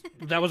yeah,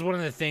 that was one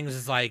of the things.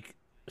 Is like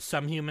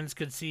some humans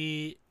could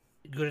see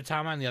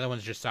Gudetama, and the other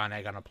ones just saw an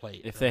egg on a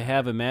plate. If they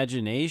have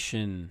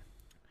imagination.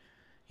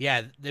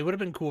 Yeah, they would have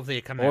been cool if they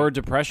had come or out.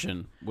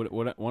 depression.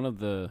 One of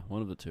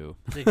the two.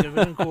 They could have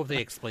been cool if they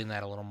explained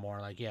that a little more.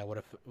 Like, yeah, what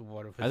if?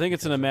 I think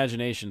it's an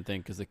imagination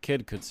thing because the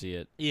kid could see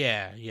it.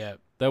 Yeah.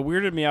 That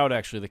weirded me out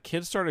actually. The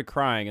kid started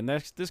crying, and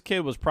this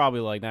kid was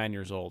probably like 9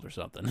 years old or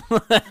something.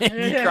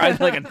 He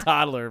cried like a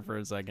toddler for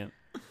a second.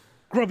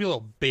 Grow up, you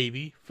little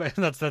baby.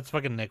 That's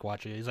fucking Nick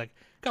watching it. He's like,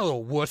 got a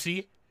little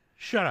wussy.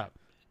 Shut up.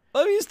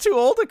 Oh, he's too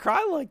old to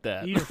cry like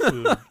that. Eat your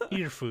food. Eat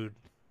your food.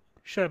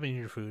 Shut up and eat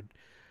your food.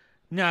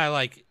 No,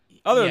 like.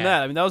 Other than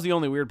that, I mean, that was the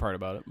only weird part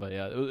about it. But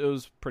yeah, it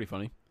was pretty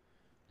funny.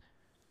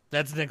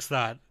 That's Nick's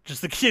thought.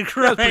 Just the kid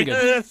crying.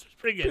 That's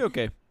pretty good.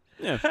 Okay.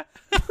 Yeah.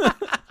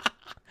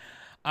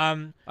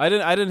 I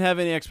didn't have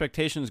any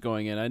expectations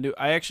going in.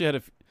 I actually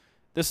had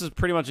this is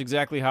pretty much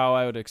exactly how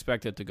I would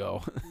expect it to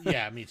go.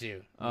 Yeah, me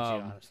too. Me too,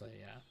 honestly,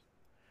 yeah.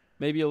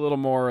 Maybe a little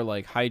more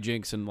like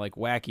hijinks and like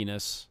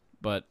wackiness,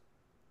 but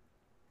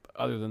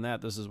other than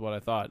that, this is what I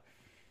thought.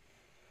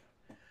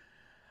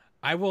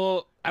 I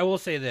will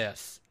say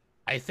this.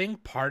 I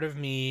think part of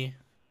me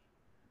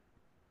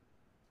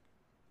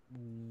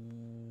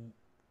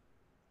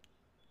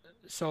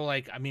so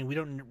like I mean we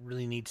don't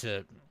really need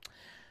to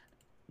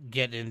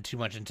get in too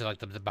much into like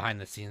the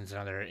behind the scenes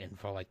and other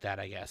info like that,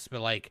 I guess.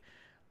 But like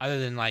other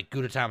than like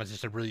Gudetama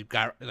just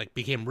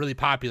became really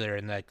popular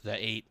in like the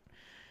 8,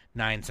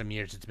 9 some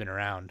years it's been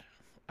around.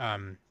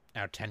 10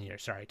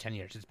 years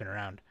it's been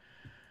around.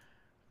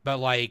 But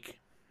like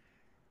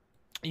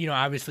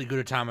obviously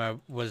Gudetama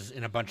was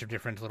in a bunch of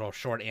different little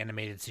short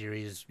animated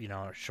series,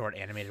 short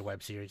animated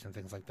web series and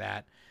things like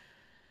that.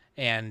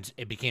 And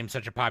it became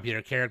such a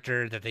popular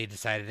character that they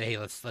decided, hey,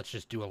 let's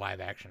just do a live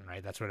action,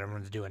 right? That's what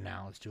everyone's doing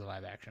now. Let's do a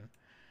live action.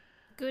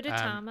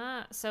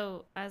 Gudetama,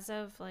 so as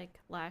of like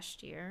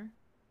last year,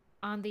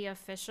 on the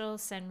official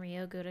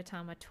Senryo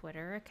Gudetama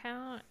Twitter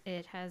account,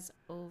 it has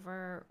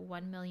over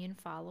 1 million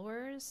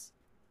followers.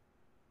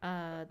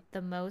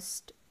 The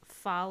most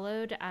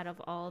followed out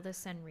of all the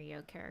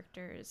Senryo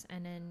characters,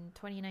 and in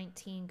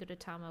 2019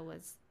 Gudetama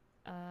was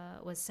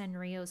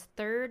Senryo's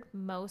third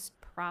most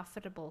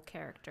profitable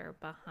character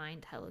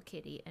behind Hello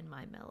Kitty and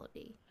My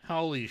Melody.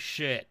 Holy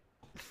shit.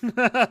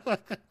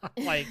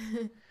 Like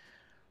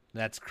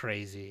that's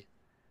crazy,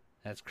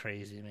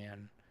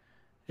 man.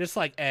 Just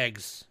like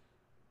eggs.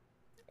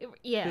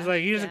 Yeah, it's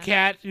like here's a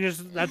cat.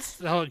 That's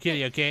Hello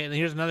Kitty, okay? And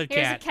here's another cat.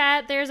 Here's a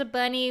cat. There's a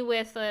bunny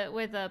with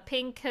a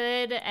pink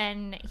hood,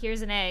 and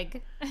here's an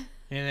egg.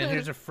 And then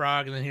here's a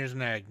frog, and then here's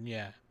an egg.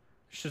 Yeah,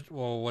 it's just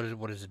what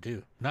does it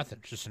do? Nothing.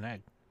 It's just an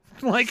egg.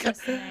 Like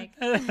it's just an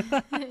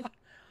egg.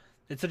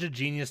 It's such a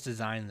genius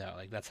design, though.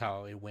 Like that's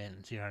how it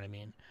wins. You know what I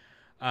mean?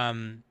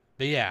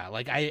 But yeah,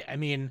 like I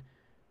mean,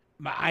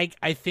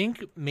 I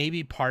think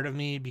maybe part of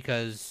me,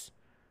 because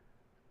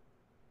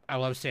I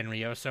love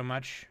Sanrio so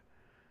much,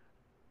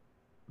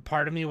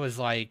 part of me was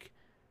like,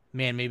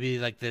 man, maybe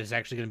like there's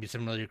actually going to be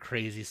some really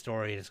crazy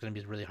story. And it's going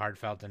to be really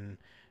heartfelt and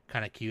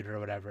kind of cute or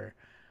whatever.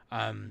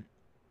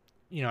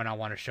 You know, and I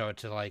want to show it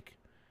to like,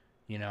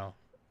 you know,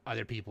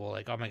 other people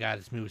like, oh my god,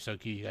 this movie's so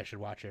cute, you guys should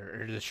watch it,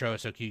 or this show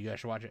is so cute, you guys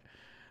should watch it.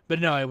 But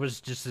no, it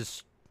was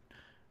just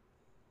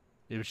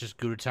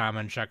Gudetama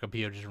and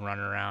Shakapio just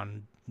running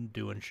around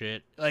doing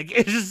shit. Like,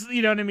 it's just,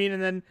 you know what I mean?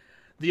 And then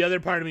the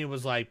other part of me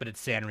was like, but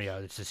it's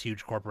Sanrio, it's this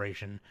huge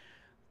corporation.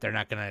 They're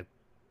not gonna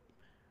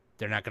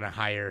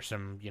hire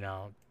some, you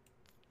know,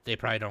 they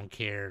probably don't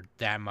care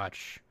that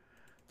much.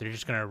 They're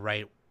just gonna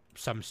write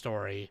some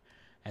story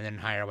and then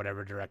hire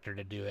whatever director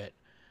to do it.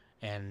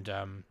 And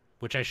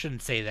which I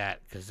shouldn't say that,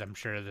 because I'm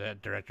sure the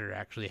director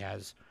actually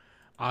has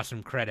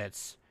awesome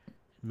credits.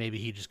 Maybe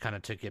he just kind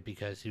of took it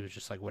because he was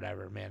just like,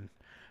 whatever, man.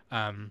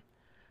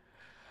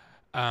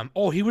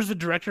 Oh, he was the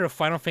director of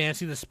Final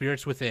Fantasy: The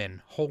Spirits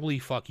Within. Holy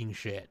fucking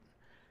shit.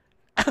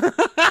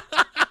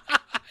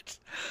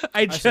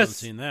 I haven't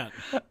seen that.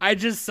 I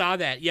just saw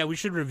that. Yeah, we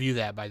should review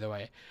that, by the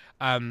way.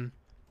 A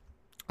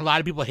lot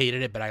of people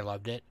hated it, but I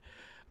loved it.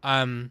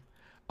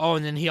 Oh,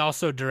 and then he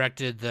also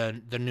directed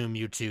the new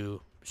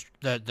Mewtwo,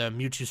 the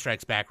Mewtwo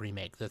Strikes Back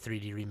remake, the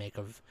 3D remake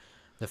of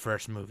the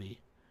first movie.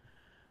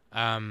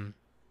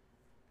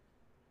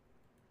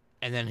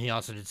 And then he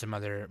also did some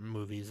other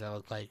movies that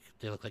look like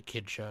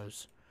kid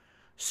shows.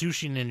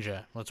 Sushi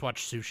Ninja. Let's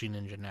watch Sushi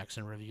Ninja next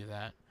and review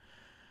that.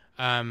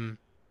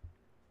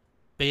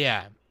 But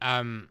yeah,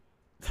 Final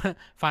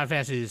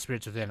Fantasy: The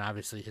Spirits Within,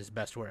 obviously his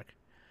best work.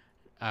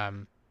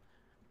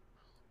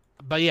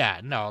 But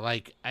yeah, no,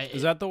 like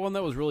is that the one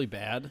that was really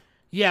bad?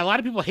 Yeah, a lot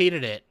of people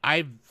hated it.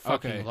 I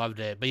fucking loved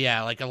it. But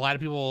yeah, like a lot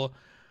of people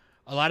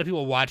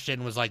watched it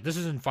and was like, "This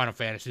isn't Final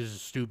Fantasy. This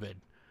is stupid."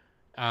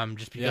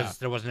 Just because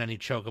there wasn't any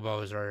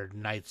chocobos or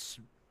knights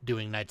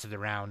doing Knights of the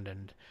Round,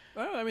 and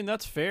well, I mean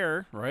that's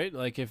fair, right?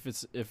 Like if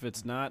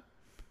it's not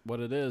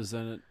what it is,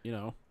 then it, you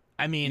know,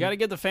 I mean, you got to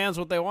give the fans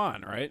what they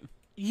want, right?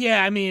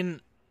 Yeah, I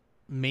mean,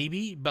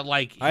 maybe, but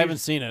like I haven't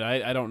seen it.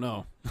 I don't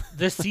know.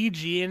 The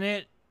CG in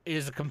it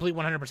is a complete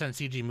 100%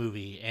 CG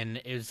movie, and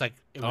it was it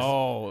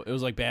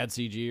was like bad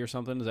CG or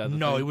something. Is that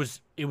no? Thing?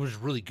 It was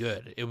really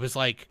good. It was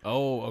like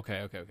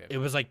okay. It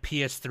was like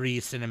PS3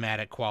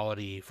 cinematic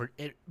quality for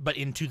it, but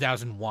in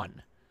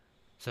 2001.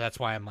 So that's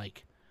why I'm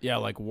like, yeah,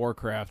 like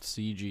Warcraft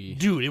CG,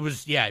 dude. It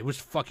was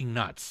fucking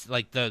nuts.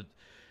 Like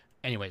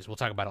anyways, we'll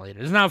talk about it later.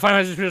 This is not a Final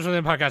Fantasy Spirits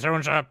Within podcast.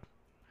 Everyone shut up.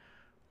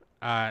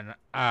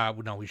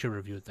 No, we should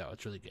review it though.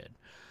 It's really good.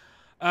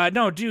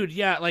 No, dude,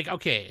 yeah, like,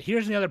 okay,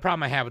 here's the other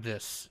problem I have with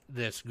this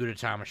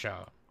Gudetama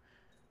show.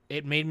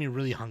 It made me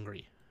really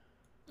hungry.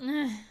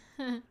 And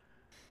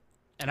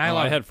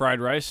I had fried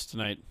rice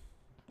tonight.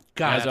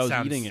 God, as I was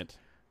eating it.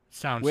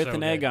 Sounds with so an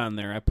good. egg on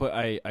there.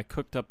 I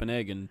cooked up an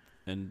egg and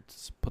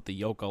put the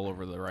yolk all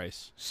over the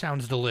rice.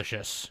 Sounds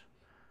delicious.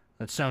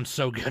 That sounds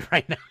so good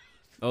right now.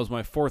 That was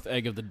my fourth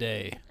egg of the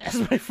day.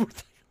 That's my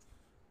fourth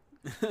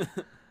egg.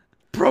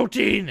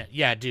 Protein!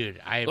 Yeah, dude,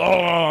 I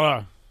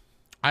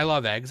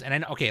love eggs,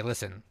 and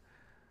listen.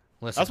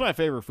 That's my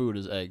favorite food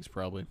is eggs,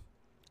 probably.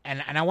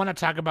 And I want to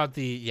talk about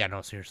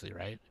seriously,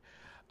 right?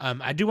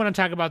 I do want to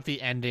talk about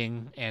the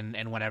ending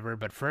and whatever,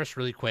 but first,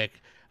 really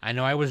quick, I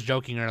know I was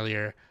joking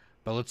earlier,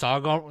 but let's all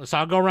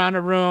go around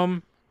the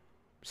room,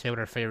 say what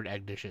our favorite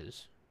egg dish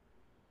is.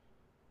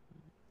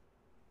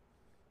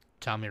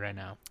 Tell me right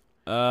now.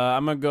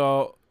 I'm gonna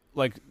go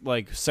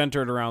like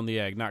centered around the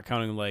egg, not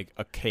counting like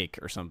a cake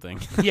or something.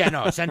 Yeah,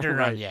 no, centered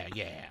around. Right.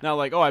 Yeah. Not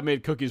like, I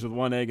made cookies with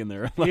one egg in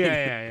there. Like,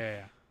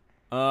 yeah.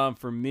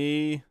 For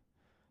me,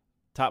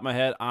 top of my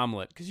head,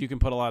 omelet, because you can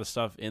put a lot of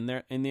stuff in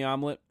there in the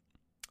omelet.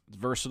 It's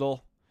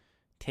versatile,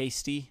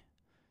 tasty,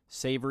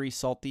 savory,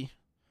 salty,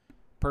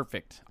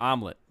 perfect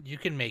omelet. You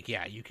can make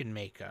any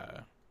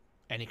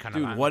kind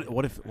Dude, of omelet.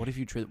 what if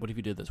you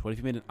did this? What if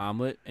you made an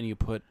omelet and you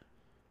put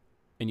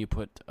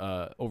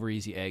over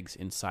easy eggs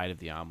inside of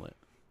the omelet?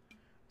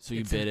 So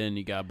you bit in,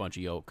 you got a bunch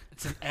of yolk.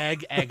 It's an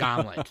egg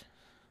omelet.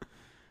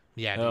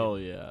 Yeah, dude. Hell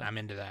yeah. I'm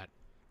into that.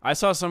 I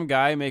saw some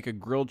guy make a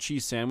grilled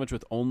cheese sandwich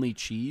with only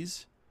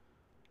cheese.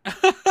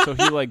 So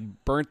he like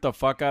burnt the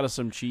fuck out of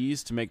some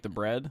cheese to make the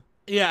bread.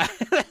 Yeah.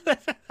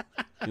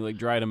 He like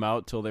dried them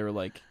out till they were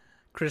like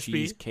crispy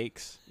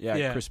cheesecakes.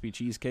 Yeah, crispy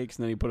cheesecakes,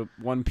 and then he put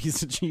one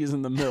piece of cheese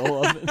in the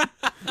middle of it.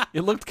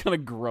 It looked kind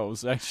of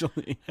gross,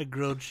 actually. A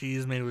grilled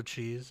cheese made with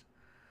cheese.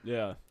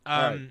 Yeah.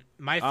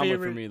 My omelet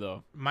favorite for me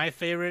though. My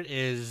favorite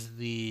is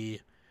the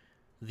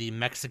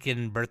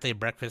Mexican birthday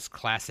breakfast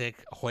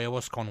classic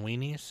huevos con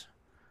weenies.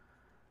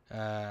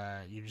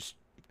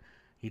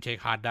 You take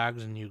hot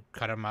dogs and you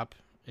cut them up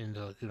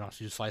into, so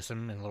you slice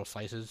them in little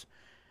slices,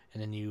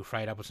 and then you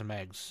fry it up with some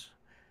eggs.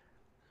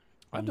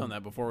 I've done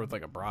that before with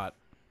like a brat.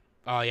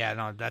 Oh yeah,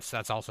 no,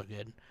 that's also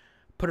good.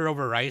 Put it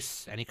over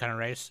rice, any kind of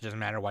rice, doesn't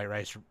matter, white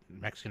rice,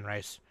 Mexican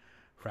rice,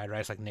 fried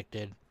rice like Nick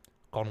did.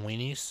 Con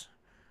weenies.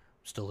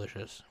 It's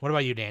delicious. What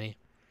about you, Danny?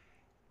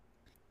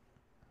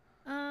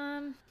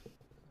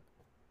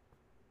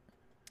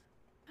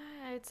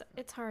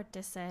 It's hard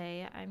to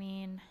say. I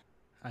mean,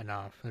 I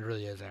know it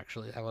really is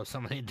actually. I love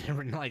so many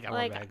different I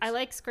love eggs. I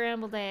like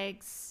scrambled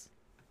eggs.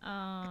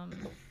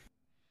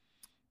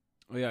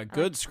 Oh yeah,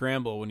 good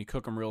scramble when you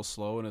cook them real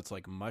slow and it's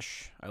like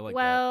mush. I like that.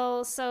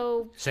 Well,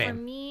 so Same. for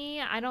me,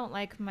 I don't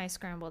like my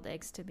scrambled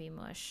eggs to be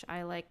mush.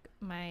 I like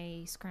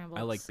my scrambled.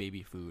 I like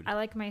baby food. I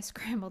like my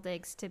scrambled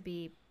eggs to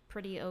be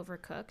pretty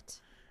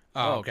overcooked.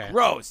 Oh, okay.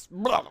 Gross.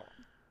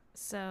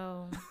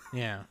 So.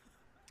 Yeah.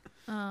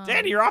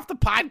 Danny, you're off the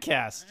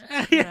podcast.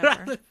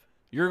 Whatever.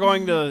 You're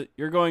going to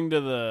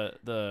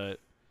the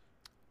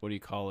what do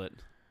you call it?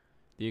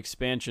 The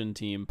expansion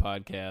team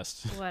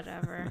podcast.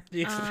 Whatever.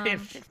 The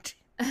expansion team.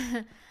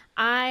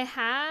 I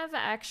have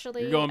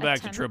actually. You're going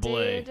back to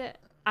AAA.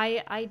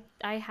 I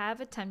have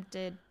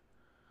attempted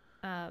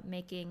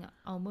making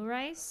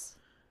omurice,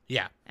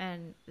 Yeah.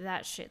 and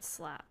that shit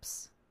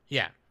slaps.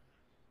 Yeah.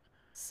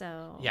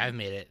 So. Yeah, I've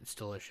made it. It's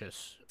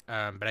delicious.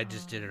 But I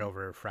just did it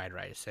over fried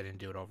rice. I didn't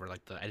do it over I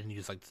didn't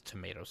use like the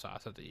tomato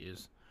sauce that they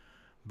use.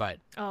 But.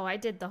 Oh, I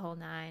did the whole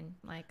 9.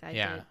 Like I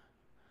did.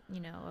 You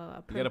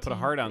know, you got to put a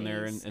heart on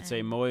there and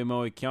say moe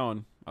moe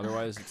kyon.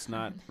 Otherwise, it's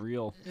not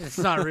real. It's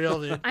not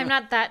real, dude. I'm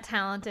not that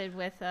talented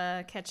with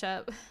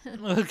ketchup.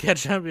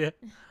 Ketchup, yeah.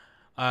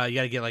 You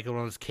got to get like one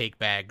of those cake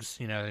bags.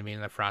 You know what I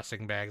mean? The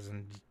frosting bags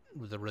and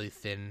with a really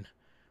thin,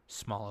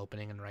 small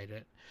opening and write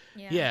it.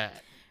 Yeah.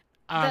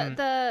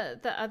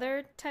 The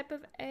other type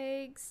of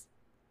eggs.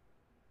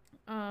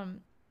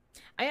 In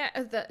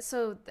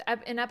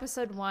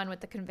episode 1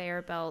 with the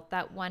conveyor belt,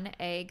 that one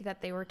egg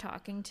that they were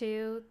talking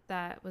to,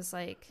 that was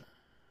like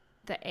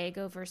the egg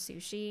over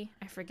sushi.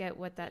 I forget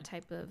what that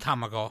type of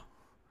Tamago.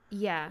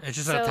 Yeah, It's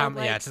just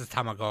it's just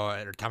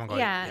tamago or tamago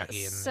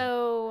yaki.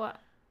 So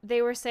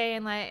they were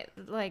saying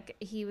like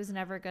he was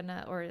never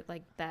gonna, or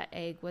like that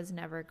egg was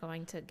never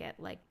going to get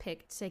like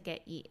picked to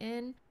get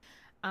eaten.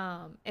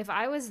 If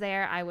I was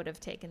there, I would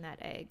have taken that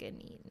egg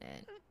and eaten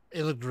it.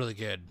 It looked really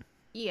good.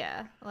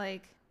 Yeah,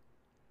 like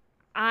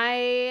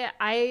I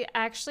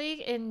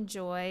actually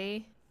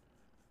enjoy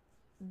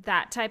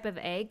that type of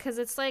egg because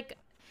it's like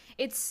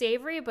it's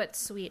savory but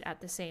sweet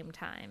at the same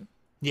time.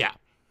 Yeah.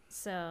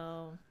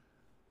 So,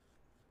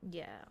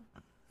 yeah.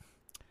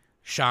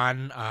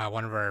 Sean,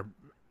 one of our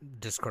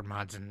Discord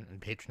mods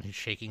and patron, he's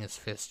shaking his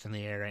fist in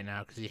the air right now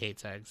because he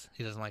hates eggs.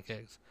 He doesn't like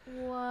eggs.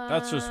 What?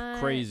 That's just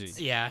crazy.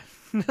 Yeah.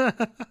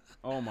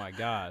 Oh my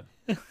god.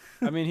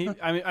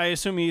 I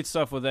assume he eats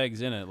stuff with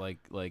eggs in it, like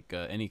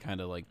any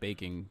kind of like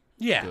baking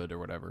good or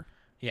whatever.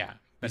 Yeah.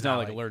 He's not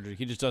like allergic.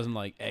 He just doesn't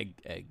like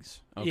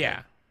eggs. Okay.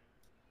 Yeah.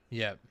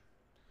 Yep.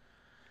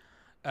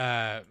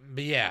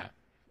 But yeah.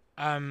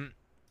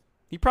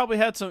 He probably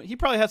had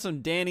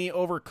some Danny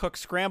overcooked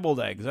scrambled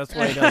eggs. That's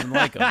why he doesn't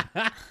like them.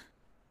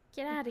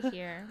 Get out of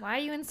here. Why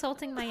are you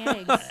insulting my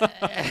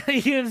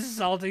eggs? You're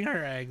insulting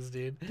her eggs,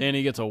 dude.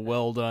 Danny gets a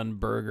well done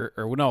burger,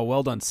 or no,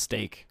 well done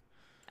steak.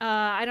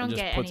 I don't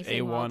get puts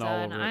anything A1 well all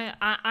done. over it.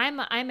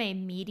 I'm a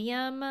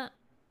medium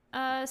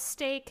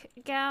steak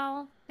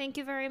gal. Thank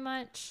you very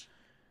much.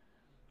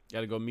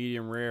 Got to go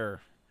medium rare.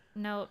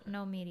 No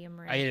medium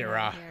rare. I ate it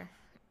raw. Here.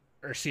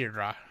 Or seared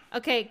raw.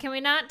 Okay, can we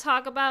not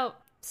talk about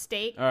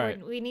steak? All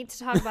right. We need to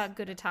talk about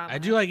Gudetama. I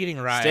do like eating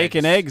raw Steak eggs.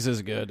 and eggs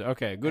is good.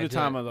 Okay,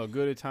 Gudetama though.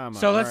 Gudetama.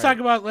 So let's talk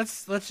about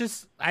let's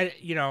just I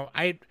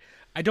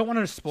don't want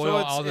to spoil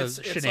all the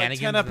shenanigans. It's like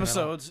 10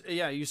 episodes.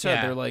 Yeah, you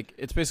said they're like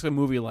it's basically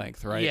movie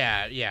length, right?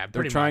 Yeah,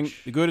 They're trying.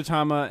 The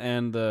Gudetama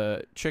and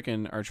the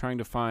chicken are trying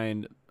to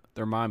find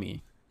their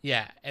mommy.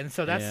 Yeah, and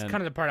so that's kind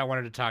of the part I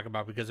wanted to talk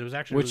about because it was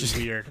actually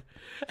really weird.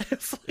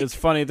 It's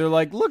funny. They're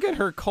like, look at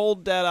her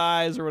cold dead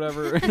eyes or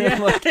whatever.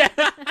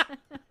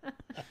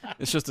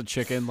 It's just a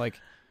chicken. Like,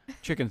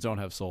 chickens don't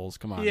have souls.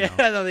 Come on. Yeah,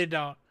 now. no, they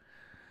don't.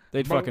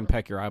 They'd fucking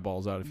peck your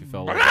eyeballs out if you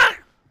fell. Like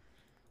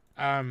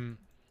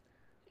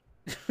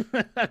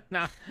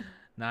Now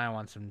I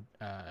want some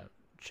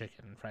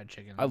chicken, fried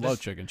chicken. I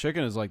love chicken.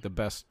 Chicken is like the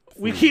best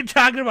food. We keep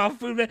talking about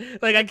food, man.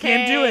 Like I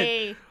can't do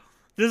it.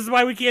 This is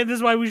why we can't. This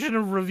is why we should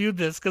have reviewed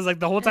this because like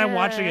the whole time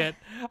watching it,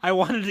 I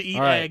wanted to eat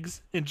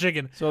eggs and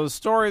chicken. So the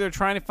story, they're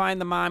trying to find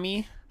the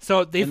mommy.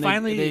 So they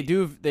finally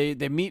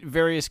they meet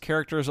various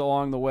characters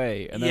along the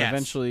way, and then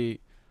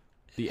eventually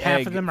the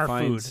half egg of them are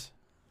finds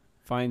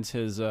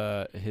his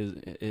what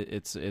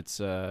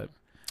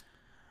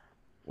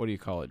do you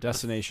call it?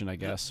 Destination, I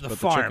guess. But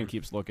farm. The chicken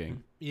keeps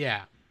looking.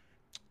 Yeah.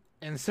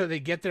 And so they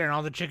get there, and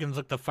all the chickens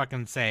look the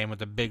fucking same with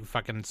the big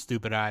fucking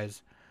stupid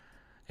eyes.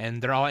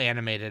 And they're all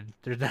animated.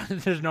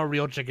 There's no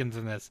real chickens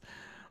in this.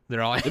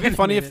 They're all animated. It'd be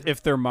funny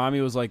if their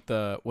mommy was like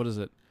what is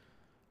it?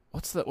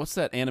 What's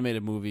that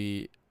animated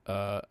movie?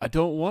 I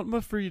don't want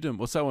my freedom.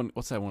 What's that one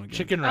again?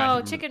 Chicken Run.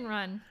 Oh, Chicken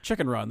Run.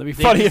 Chicken Run. That'd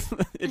be funny if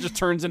it just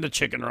turns into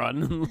Chicken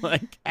Run.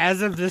 Like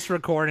as of this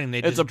recording,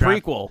 it's a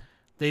prequel.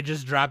 They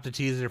just dropped a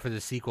teaser for the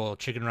sequel,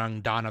 Chicken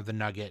Run: Dawn of the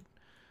Nugget.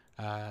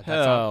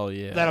 Hell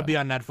yeah! That'll be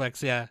on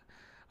Netflix. Yeah.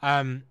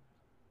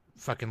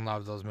 Fucking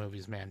love those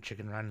movies, man.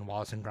 Chicken Run,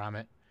 Wallace and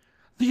Gromit.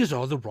 These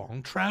are the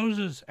wrong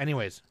trousers.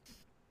 Anyways,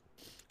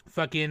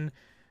 fucking,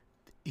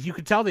 you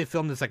could tell they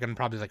filmed this like on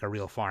probably like a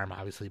real farm,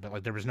 obviously, but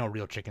like there was no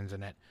real chickens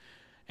in it.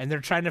 And they're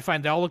trying to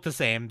find. They all look the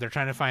same. They're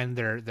trying to find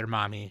their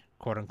mommy,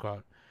 quote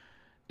unquote.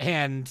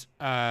 And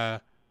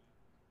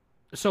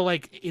So,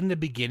 like, in the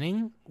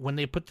beginning, when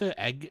they put the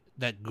egg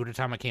that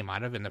Gudetama came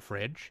out of in the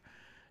fridge,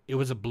 it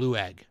was a blue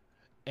egg.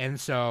 And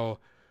so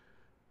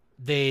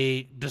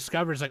they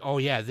discovered, it's like, oh,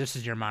 yeah, this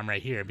is your mom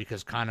right here,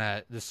 because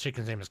this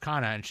chicken's name is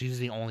Kana, and she's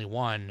the only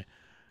one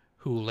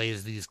who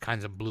lays these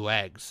kinds of blue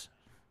eggs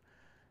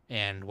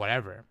and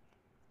whatever.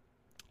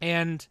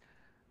 And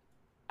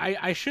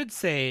I should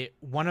say,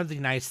 one of the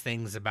nice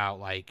things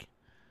about, like,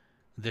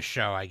 the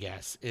show, I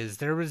guess, is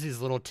there was these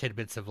little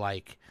tidbits of,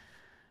 like,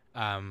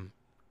 kind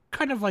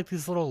of like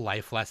these little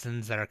life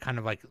lessons that are kind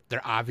of like,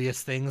 they're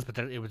obvious things, but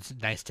it was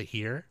nice to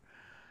hear.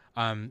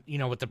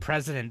 With the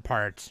president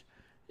part,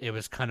 it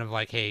was kind of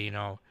like, hey,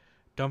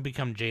 don't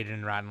become jaded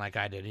and rotten like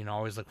I did.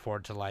 Always look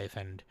forward to life,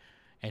 and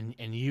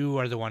you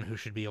are the one who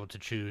should be able to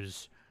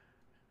choose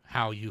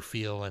how you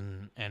feel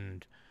and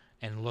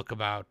look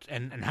about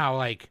and how,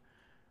 like,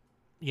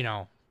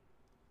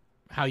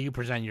 how you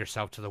present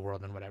yourself to the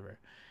world and whatever.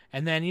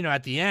 And then,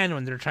 at the end,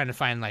 when they're trying to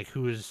find, like,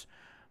 who's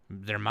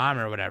their mom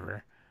or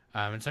whatever,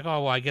 it's like,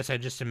 oh, well, I guess I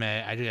just am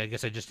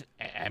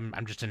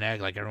I'm just an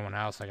egg like everyone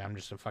else. Like, I'm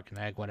just a fucking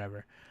egg, whatever.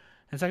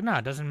 And it's like, no,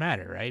 it doesn't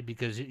matter, right?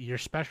 Because you're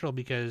special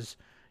because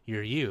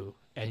you're you.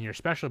 And you're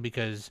special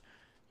because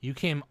you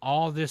came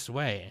all this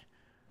way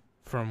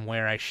from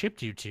where I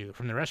shipped you to,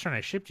 from the restaurant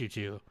I shipped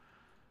you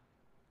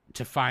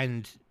to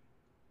find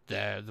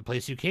the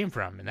place you came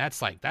from. And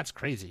that's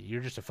crazy.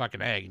 You're just a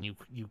fucking egg, and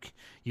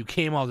you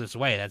came all this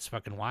way. That's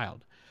fucking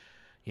wild,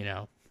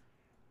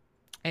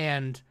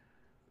 And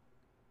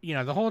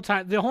the whole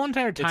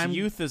entire time, its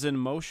youth is in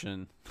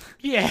motion.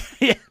 Yeah.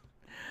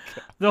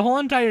 The whole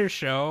entire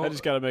show. I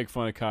just got to make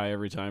fun of Kai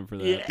every time for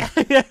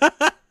that. Yeah.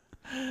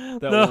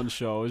 That one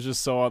show is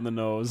just so on the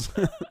nose.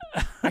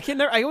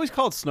 I always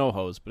call it Snow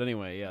Hose, but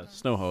anyway, yeah,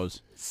 Snow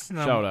Hose.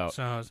 Shout out.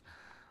 Snow Hose.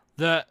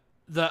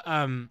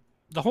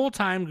 The whole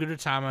time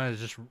Gudetama is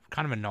just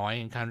kind of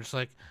annoying and kind of just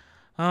like,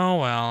 oh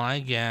well, I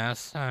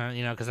guess,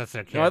 because that's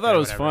their character. No, I thought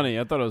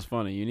it was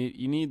funny.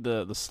 You need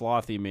the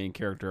slothy main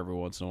character every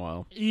once in a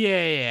while.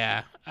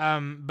 Yeah.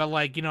 But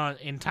like,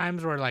 in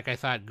times where, like, I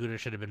thought Gouda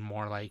should have been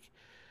more like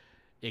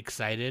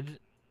excited,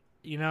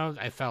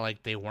 I felt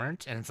like they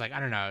weren't, and it's like, I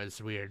don't know,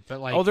 it's weird.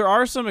 But like, there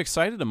are some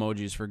excited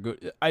emojis for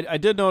Gouda. I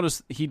did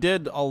notice he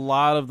did a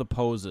lot of the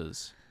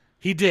poses.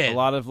 He did a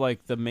lot of,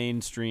 like, the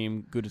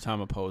mainstream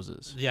Gudetama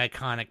poses, the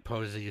iconic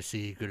pose that you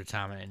see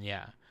Gudetama in.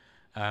 Yeah.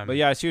 But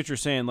yeah, I see what you're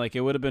saying. Like,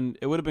 it would have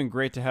been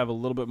great to have a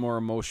little bit more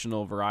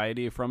emotional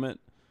variety from it.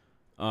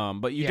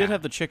 But you did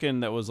have the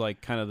chicken that was,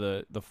 like, kind of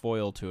the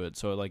foil to it,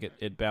 so like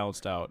it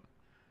balanced out.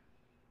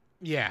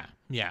 Yeah.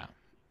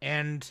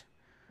 And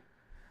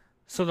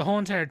so the whole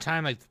entire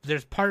time, like,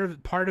 there's part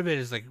of it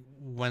is like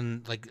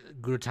when, like,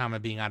 Gudetama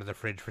being out of the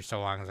fridge for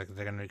so long is like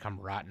they're gonna become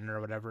rotten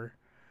or whatever.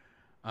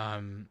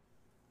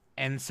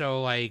 And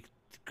so, like,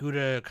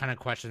 Gouda kind of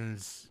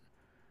questions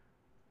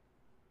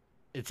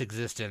its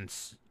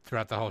existence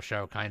throughout the whole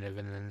show, kind of,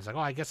 and then it's like, oh,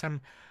 I guess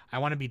I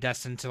want to be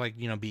destined to, like,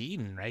 be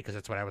eaten, right? Because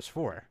that's what I was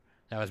for.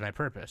 That was my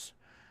purpose.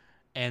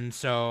 And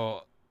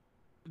so,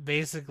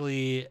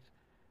 basically,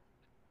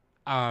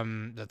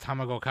 the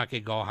Tamago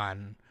Kake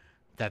Gohan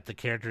that the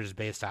character is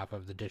based off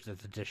of, the dish that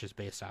the dish is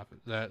based off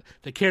of,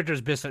 the character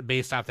is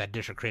based off that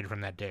dish or created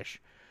from that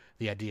dish,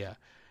 the idea.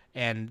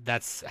 And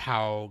that's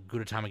how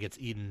Gudetama gets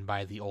eaten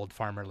by the old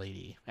farmer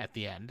lady at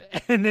the end.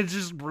 And it's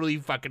just really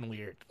fucking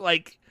weird.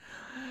 Like,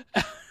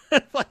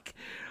 like,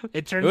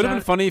 it turns out... It would have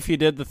been funny if he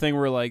did the thing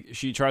where, like,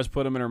 she tries to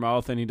put him in her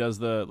mouth and he does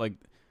the, like...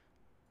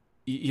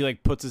 He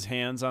like, puts his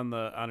hands on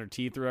her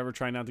teeth or whatever,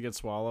 trying not to get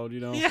swallowed,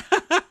 Yeah.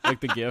 Like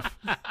the GIF.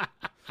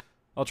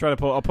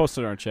 I'll post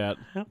it in our chat.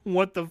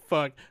 What the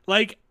fuck?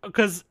 Like,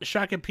 because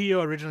Shaka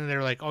Pio originally, they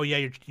were like, oh,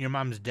 yeah, your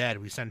mom's dead.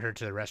 We send her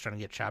to the restaurant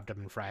and get chopped up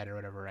and fried or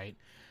whatever, right?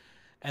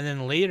 And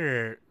then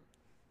later,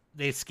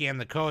 they scan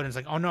the code, and it's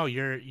like, oh, no,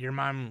 your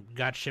mom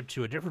got shipped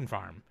to a different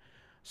farm.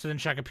 So then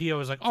Shaka Pio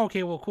was like, oh,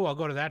 okay, well, cool, I'll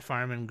go to that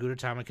farm, and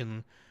Gudetama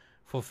can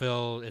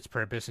fulfill its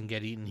purpose and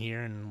get eaten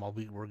here, and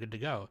we're good to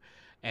go.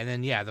 And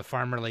then, yeah, the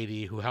farmer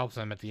lady who helps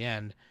them at the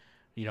end,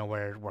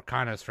 where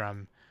Kana's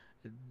from,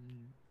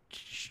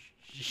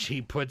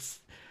 she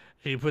puts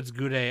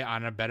Gude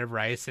on a bed of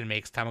rice and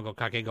makes Tamago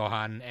Kake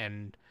Gohan,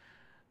 and,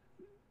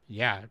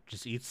 yeah,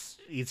 just eats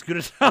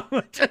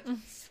Gudetama.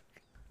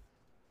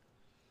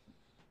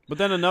 But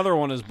then another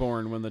one is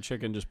born when the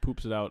chicken just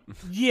poops it out.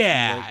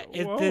 Yeah,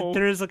 like,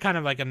 there is a kind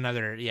of like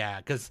another,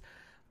 because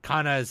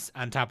Kana's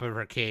on top of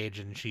her cage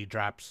and she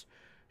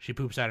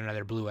poops out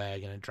another blue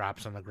egg and it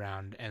drops on the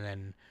ground, and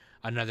then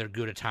another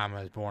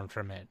Gudetama is born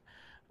from it.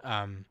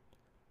 And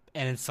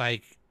it's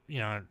like,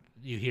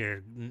 you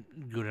hear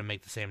Gouda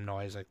make the same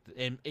noise, like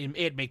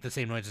it make the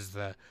same noise as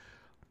the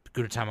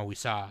Gudetama we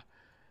saw.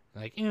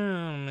 Like, oh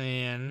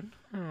man,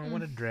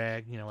 what a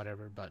drag,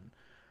 whatever, but...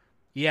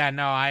 Yeah,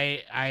 no,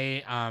 I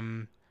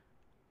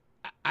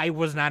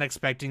was not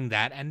expecting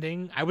that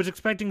ending. I was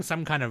expecting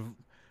some kind of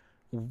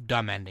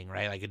dumb ending,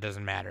 right? Like, it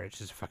doesn't matter. It's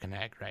just a fucking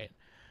egg, right?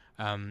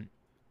 I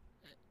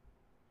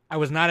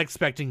was not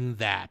expecting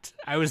that.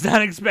 I was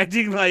not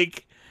expecting,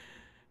 like,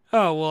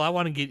 oh, well, I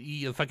want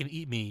to fucking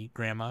eat me,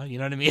 Grandma. You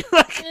know what I mean?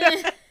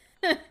 Like,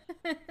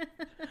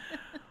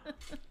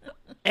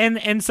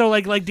 And so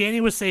like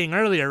Danny was saying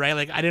earlier, right?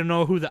 Like I didn't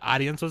know who the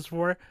audience was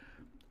for.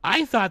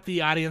 I thought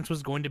the audience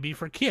was going to be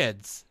for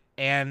kids,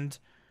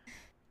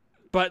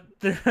 but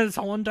this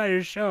whole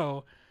entire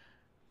show.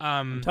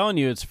 I'm telling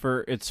you, it's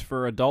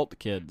for adult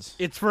kids.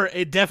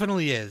 It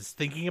definitely is.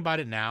 Thinking about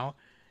it now,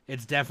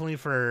 it's definitely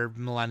for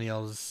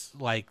millennials,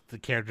 like the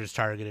character's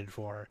targeted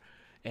for,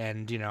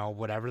 and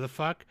whatever the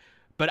fuck.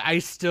 But I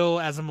still,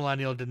 as a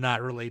millennial, did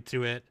not relate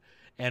to it.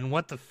 And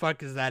what the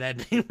fuck is that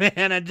ending,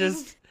 man?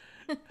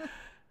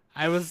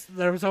 I was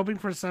hoping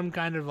for some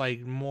kind of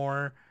like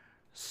more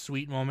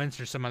sweet moments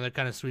or some other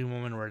kind of sweet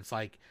moment where it's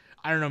like,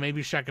 I don't know,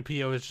 maybe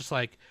Shakapio is just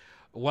like,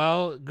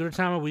 well,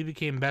 Gudetama, we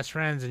became best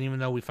friends, and even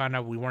though we found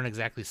out we weren't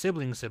exactly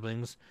siblings,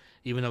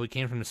 even though we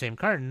came from the same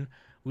carton,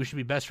 we should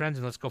be best friends,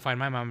 and let's go find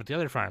my mom at the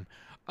other farm.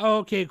 Oh,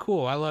 okay,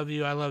 cool. I love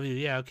you.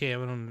 Yeah, okay.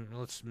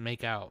 Let's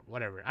make out.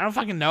 Whatever. I don't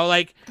fucking know.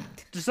 Like,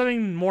 just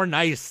something more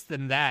nice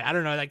than that. I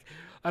don't know. Like,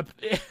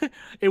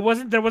 it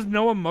wasn't. There was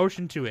no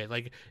emotion to it.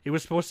 Like, it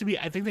was supposed to be.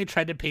 I think they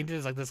tried to paint it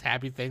as like this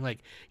happy thing.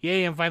 Like,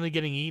 yay, I'm finally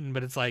getting eaten.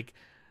 But it's like,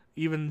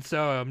 even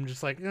so, I'm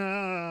just like,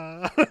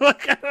 well,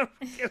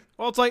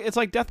 it's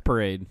like Death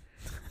Parade.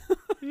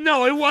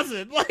 No, it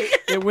wasn't.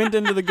 Like, it went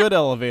into the good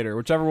elevator,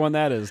 whichever one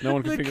that is. No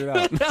one can figure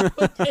it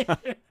out.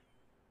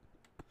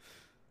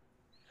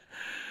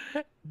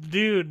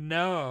 Dude,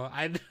 no,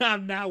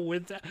 I'm not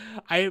with that.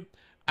 I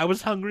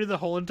was hungry the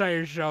whole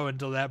entire show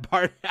until that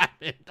part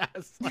happened. I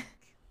was like,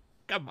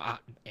 come on,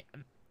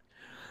 man.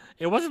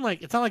 It wasn't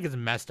like, it's not like it's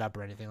messed up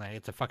or anything. Like,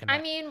 it's a fucking.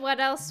 I mean, what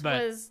else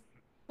was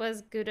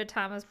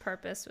Gudetama's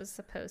purpose was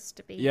supposed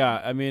to be?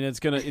 Yeah, I mean, it's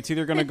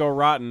either gonna go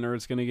rotten or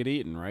it's gonna get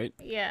eaten, right?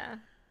 Yeah.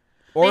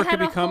 Or it could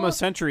become a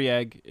century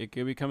egg. It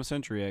could become a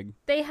century egg.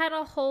 They had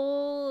a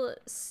whole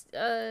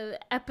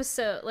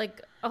episode,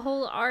 like a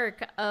whole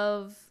arc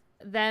of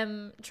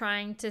them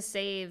trying to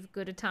save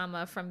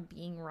Gudetama from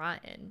being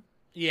rotten.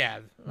 Yeah,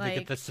 like,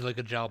 get the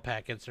silica gel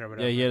packets or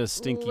whatever. Yeah, he had a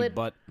stinky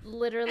butt.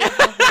 Literally,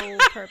 the whole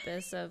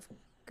purpose of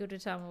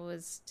Gudetama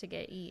was to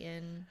get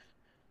eaten.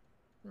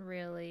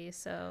 Really,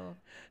 so.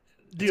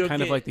 Dude, it's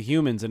kind of like the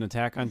humans in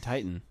Attack on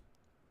Titan.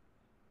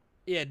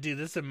 Yeah, dude,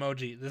 this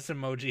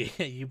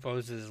emoji you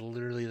posted is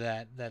literally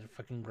that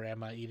fucking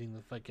grandma eating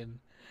the fucking.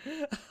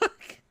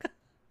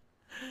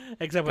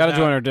 Except gotta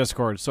join our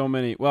Discord. So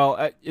many.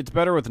 Well, it's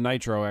better with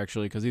Nitro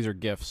actually because these are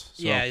gifts.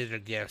 So. Yeah, these are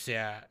gifts.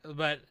 Yeah,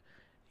 but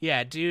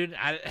yeah, dude,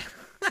 I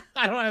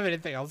don't have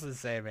anything else to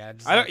say, man.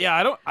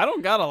 I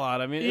don't got a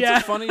lot. I mean, it's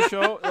a funny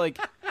show. Like,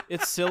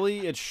 it's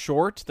silly. It's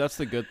short. That's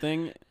the good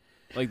thing.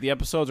 Like, the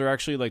episodes are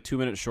actually like 2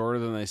 minutes shorter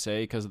than they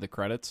say because of the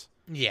credits.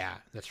 Yeah,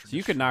 that's true. So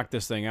you could knock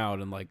this thing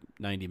out in like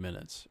 90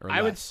 minutes or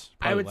less.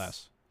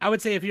 Less. I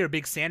would say if you're a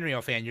big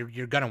Sanrio fan,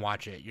 you're gonna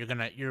watch it. You're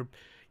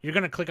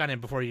gonna click on it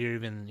before you're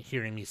even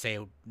hearing me say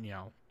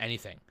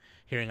anything,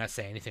 hearing us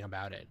say anything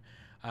about it.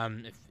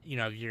 If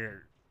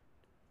you're,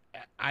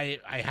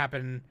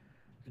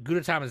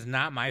 Gudetama is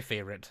not my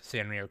favorite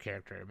Sanrio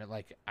character, but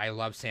like I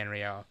love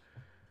Sanrio,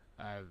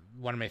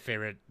 one of my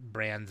favorite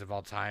brands of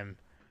all time,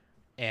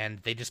 and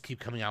they just keep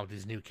coming out with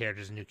these new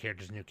characters,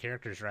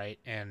 right?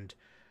 And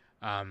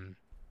I'm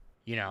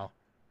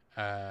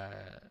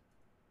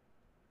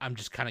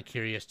just kind of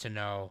curious to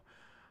know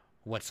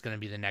what's going to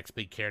be the next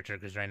big character,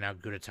 because right now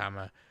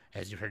Gudetama,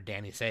 as you heard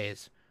Danny say,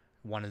 is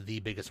one of the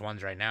biggest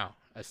ones right now,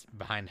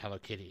 behind Hello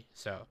Kitty.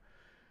 So,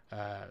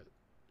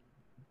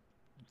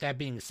 that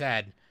being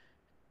said,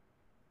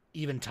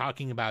 even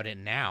talking about it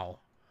now,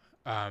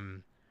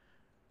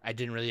 I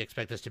didn't really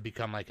expect this to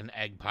become like an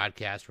egg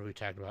podcast where we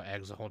talked about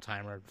eggs the whole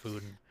time or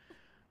food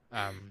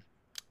and,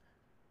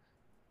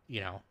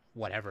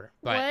 whatever.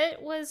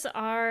 But what was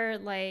our,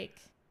 like,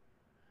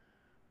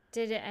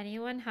 did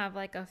anyone have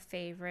like a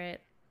favorite,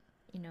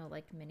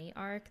 like mini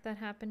arc that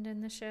happened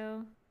in the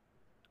show?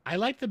 I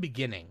like the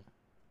beginning.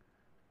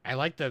 I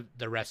like the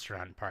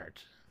restaurant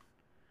part.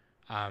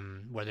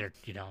 Where they're,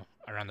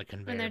 around the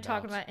conveyor when they're belts.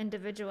 Talking about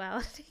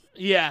individuality.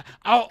 Yeah.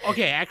 Oh,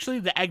 okay. Actually,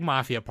 the Egg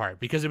Mafia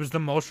part, because it was the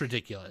most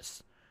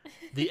ridiculous.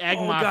 The Egg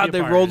Mafia part. Oh God,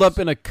 they rolled up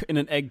in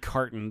an egg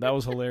carton. That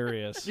was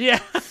hilarious.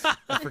 Yeah.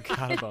 I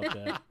forgot about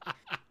that.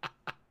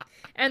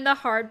 And the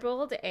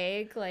hard-boiled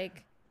egg,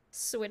 like,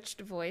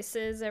 switched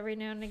voices every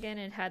now and again.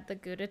 It had the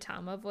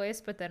Gudetama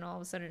voice, but then all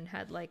of a sudden it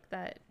had, like,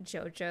 that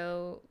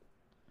JoJo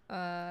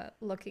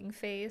looking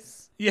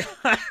face. Yeah.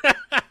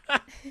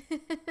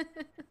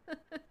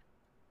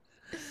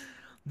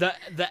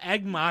 The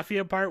Egg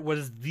Mafia part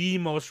was the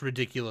most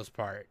ridiculous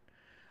part.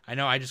 I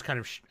know I just kind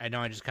of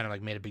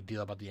like made a big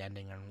deal about the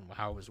ending and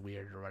how it was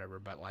weird or whatever,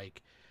 but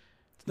like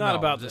it's not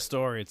about the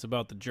story, it's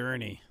about the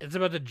journey. It's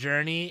about the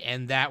journey,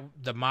 and that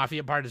the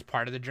mafia part is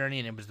part of the journey,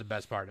 and it was the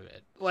best part of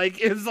it.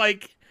 Like, it's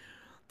like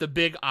the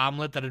big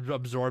omelet that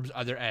absorbs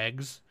other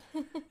eggs.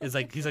 Is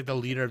like he's like the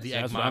leader of the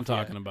egg mafia. That's what I'm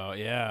talking about.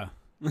 Yeah.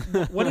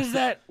 What is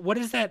that?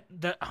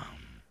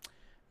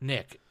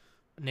 Nick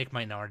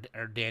might know,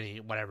 or Danny,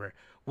 whatever.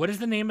 What is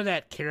the name of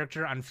that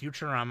character on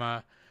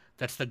Futurama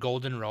That's the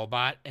golden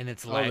robot, and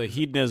it's like the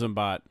hedonism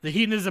bot. The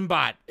hedonism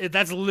bot.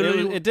 That's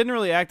literally. It didn't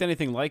really act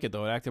anything like it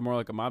though. It acted more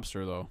like a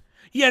mobster though.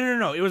 Yeah,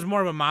 no. It was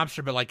more of a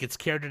mobster, but like its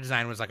character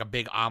design was like a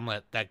big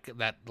omelet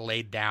that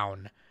laid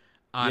down,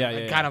 on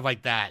kind of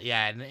like that.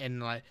 Yeah,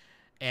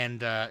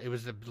 and it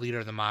was the leader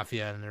of the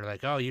mafia, and they're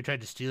like, "Oh, you tried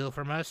to steal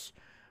from us?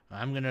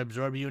 I'm gonna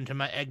absorb you into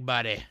my egg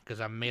body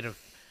because I'm made of.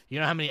 You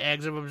know how many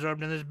eggs I've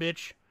absorbed in this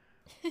bitch?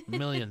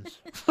 Millions.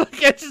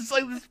 Like it's just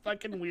like this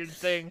fucking weird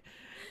thing."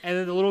 And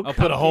then the little I'll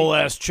put a whole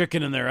ass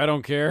chicken in there. I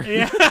don't care.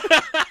 Yeah.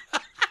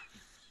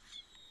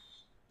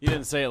 He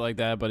didn't say it like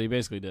that, but he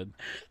basically did.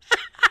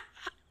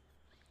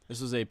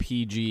 This is a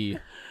PG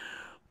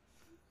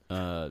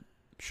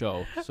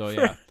show, so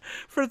yeah.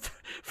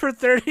 For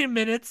 30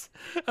 minutes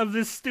of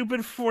this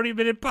stupid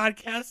 40-minute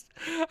podcast,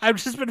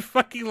 I've just been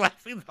fucking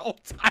laughing the whole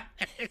time.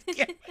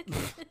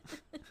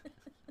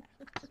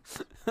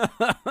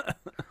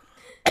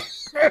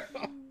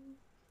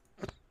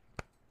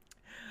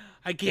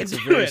 I can't do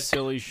it. It's a very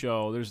silly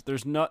show.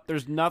 There's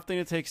nothing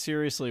to take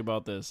seriously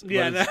about this.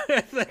 Yeah,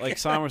 like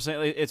Sam was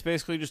saying, it's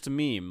basically just a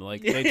meme.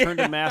 Like they turned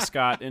a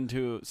mascot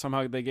into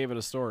somehow they gave it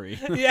a story.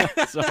 Yeah.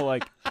 So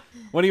like,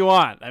 what do you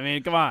want? I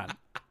mean, come on.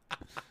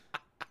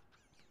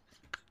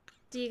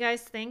 Do you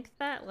guys think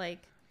that like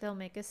they'll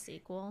make a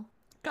sequel?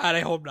 God,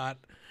 I hope not.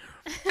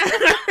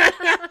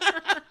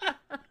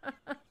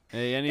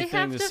 Hey,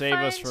 anything to save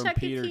us from Chuck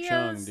Peter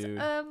Chung, dude.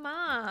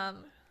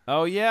 Mom.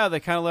 Oh yeah,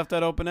 they kind of left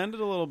that open-ended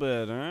a little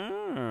bit.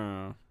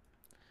 Oh.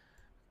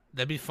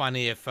 That'd be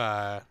funny if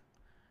the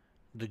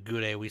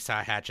Gude we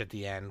saw hatch at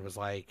the end was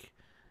like,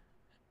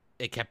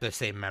 it kept the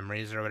same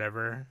memories or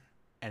whatever,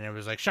 and it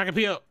was like, Shaka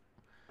Pio, let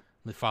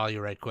me follow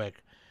you right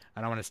quick.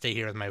 I don't want to stay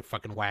here with my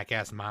fucking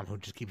whack-ass mom who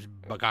just keeps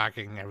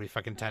bukkake every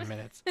fucking 10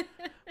 minutes.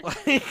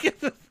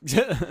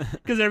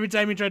 Because every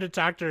time he tried to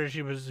talk to her,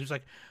 she was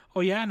like,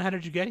 oh yeah, and how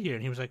did you get here?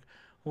 And he was like,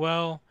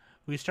 well,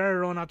 we started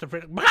rolling out the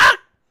fridge.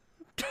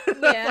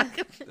 Yeah.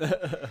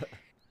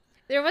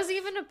 There was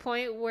even a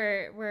point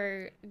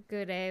where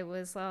Gude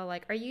was all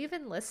like, are you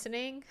even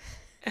listening?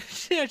 Yeah,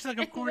 she's like,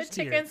 of course,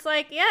 the chicken's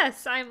like,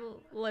 yes, I'm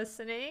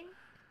listening.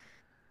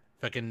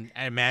 Fucking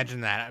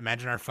imagine that.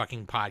 Imagine our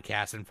fucking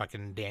podcast and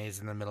fucking Danny's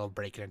in the middle of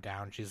breaking it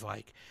down. She's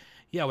like,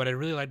 yeah, what I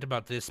really liked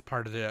about this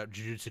part of the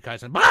Jujutsu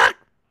Kaisen.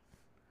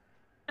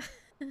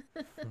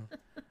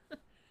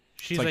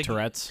 She's like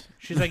Tourette's.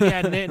 She's like,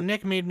 yeah,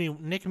 Nick made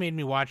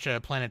me watch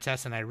Planet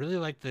Test, and I really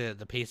liked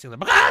the pacing.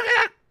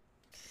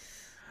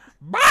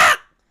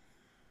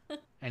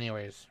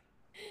 Anyways,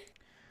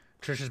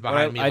 Trish is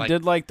behind me. I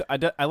like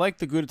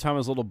the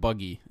Gudetama's little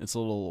buggy. It's a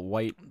little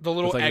white, the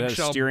little with like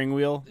eggshell steering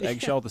wheel,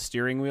 eggshell with the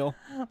steering wheel.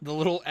 The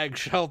little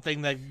eggshell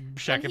thing that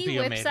Shaka Pio made.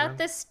 When he whips out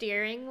the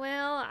steering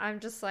wheel, I'm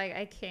just like,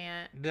 I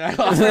can't. I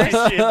lost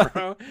my shit,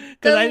 bro.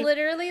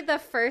 Literally the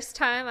first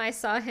time I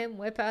saw him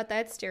whip out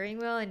that steering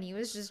wheel and he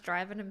was just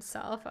driving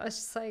himself, I was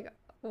just like,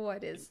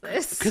 what is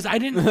this? Because I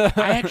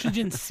actually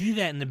didn't see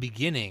that in the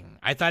beginning.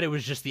 I thought it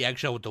was just the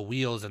eggshell with the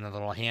wheels and the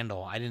little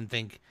handle. I didn't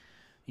think,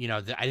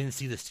 I didn't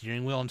see the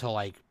steering wheel until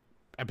like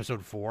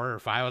episode 4 or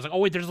 5. I was like, oh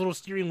wait, there's a little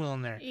steering wheel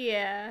in there.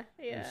 Yeah.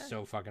 It was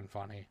so fucking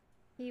funny.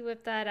 He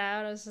whipped that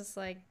out. I was just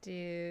like,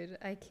 dude,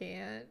 I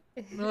can't.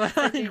 Like,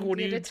 what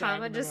are you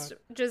talking about?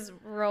 just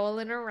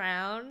rolling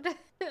around.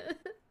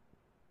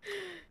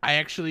 I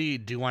actually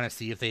do want to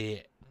see if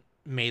they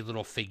made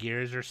little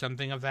figures or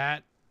something of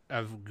that,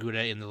 of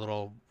Gouda in the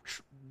little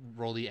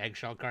rolly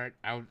eggshell cart.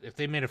 If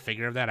they made a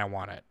figure of that, I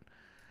want it.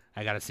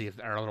 I got to see if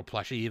our little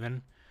plushie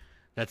even.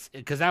 That's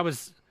because that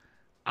was,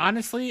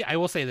 honestly, I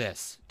will say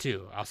this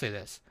too. I'll say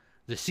this.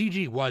 The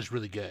CG was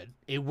really good.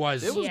 It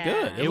was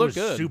good. It was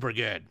good. super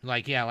good.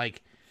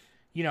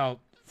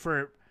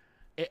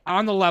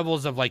 On the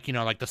levels of like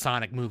the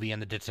Sonic movie and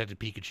the Detective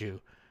Pikachu,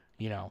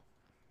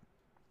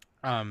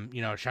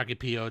 Shaka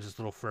Pio, this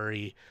little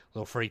furry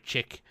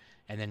chick,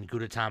 and then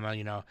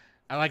Gudetama,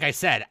 like I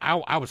said,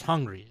 I was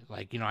hungry.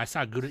 Like, I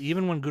saw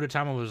even when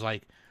Gudetama was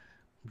like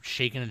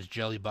shaking his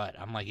jelly butt,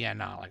 I'm like, yeah,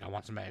 nah, like I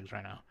want some eggs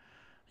right now.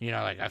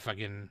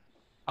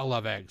 I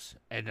love eggs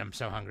and I'm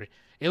so hungry.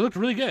 It looked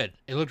really good.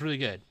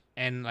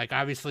 And like,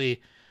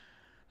 obviously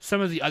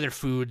some of the other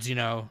foods,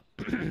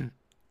 in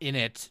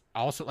it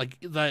also, like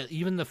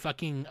even the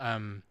fucking,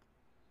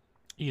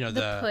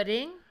 the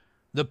pudding?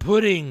 The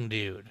pudding,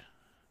 dude.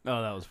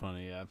 Oh, that was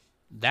funny, yeah.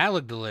 That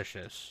looked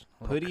delicious.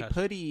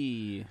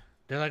 Putty.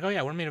 They're like, oh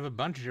yeah, we're made of a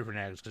bunch of different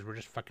eggs because we're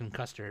just fucking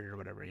custard or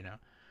whatever,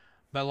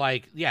 But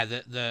like, yeah,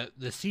 the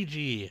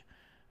CG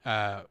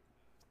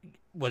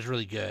was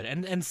really good,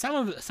 and some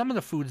of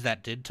the foods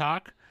that did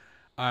talk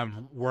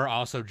were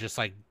also just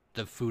like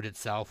the food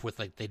itself with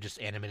like they just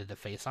animated the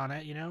face on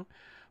it,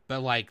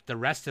 But like the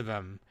rest of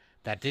them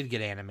that did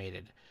get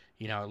animated,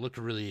 it looked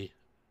really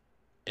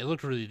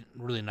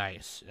really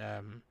nice.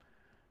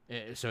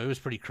 So it was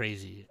pretty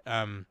crazy.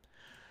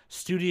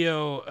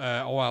 Studio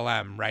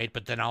OLM, right?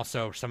 But then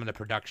also some of the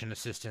production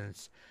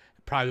assistants,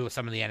 probably with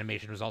some of the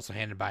animation, was also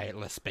handled by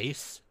Le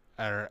Space,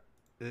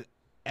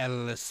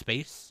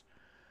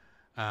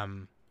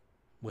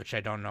 which I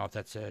don't know if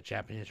that's a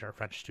Japanese or a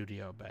French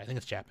studio, but I think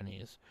it's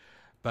Japanese.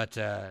 but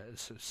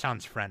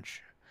sounds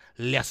French.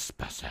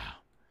 L'espace.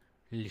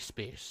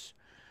 L'espace.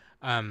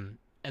 And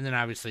then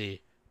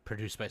obviously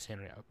produced by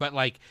Sanrio. But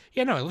like,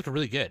 yeah, no, it looked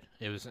really good.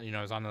 It was, it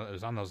was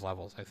on those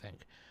levels, I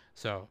think.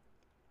 So,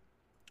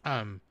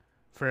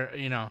 for,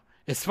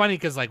 it's funny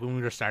because like when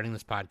we were starting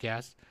this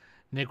podcast,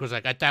 Nick was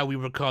like, I thought we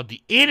were called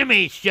the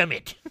Anime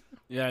Summit.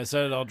 Yeah, I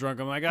said it all drunk.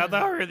 I'm like, I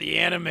thought we were the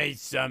Anime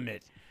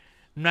Summit.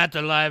 Not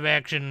the live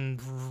action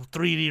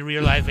 3D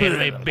real life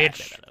anime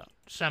bitch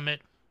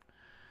summit.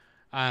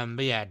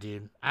 But yeah,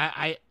 dude,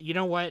 I you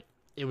know what?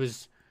 It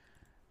was,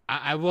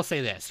 I will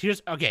say this.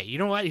 You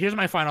know what? Here's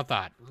my final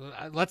thought.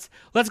 Let's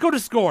go to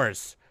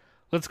scores.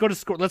 Let's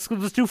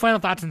do final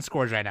thoughts and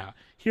scores right now.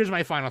 Here's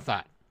my final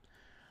thought.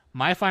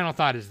 My final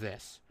thought is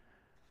this.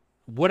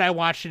 Would I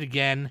watch it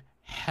again?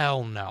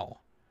 Hell no.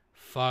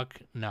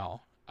 Fuck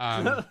no.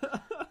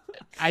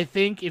 I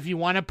think if you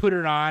want to put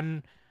it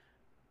on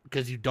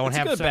because you don't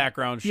have a good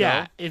background show.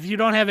 Yeah, if you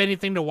don't have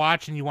anything to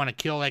watch and you want to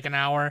kill like an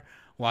hour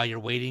while you're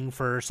waiting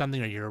for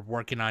something or you're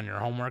working on your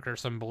homework or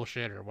some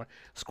bullshit or what,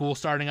 school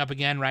starting up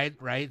again, right?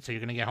 So you're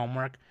going to get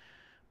homework.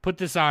 Put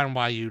this on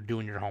while you're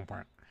doing your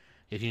homework.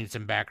 If you need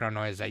some background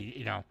noise that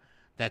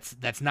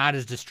that's not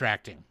as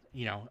distracting,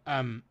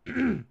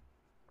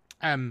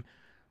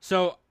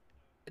 So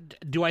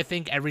do I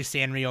think every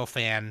Sanrio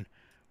fan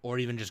or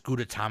even just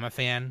Gudetama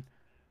fan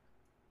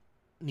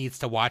needs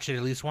to watch it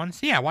at least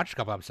once? Yeah, watch a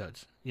couple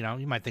episodes. You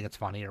might think it's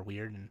funny or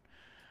weird and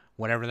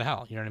whatever the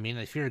hell. You know what I mean?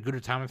 If you're a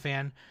Gudetama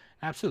fan,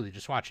 absolutely,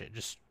 just watch it.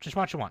 Just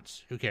watch it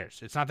once. Who cares?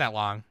 It's not that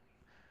long.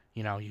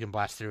 You can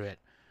blast through it.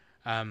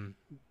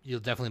 You'll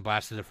definitely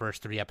blast through the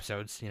first 3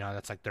 episodes.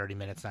 That's like 30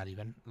 minutes, not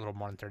even. A little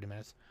more than 30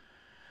 minutes.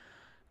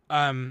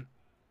 I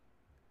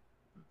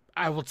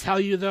will tell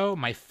you, though,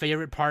 my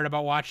favorite part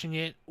about watching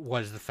it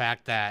was the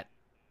fact that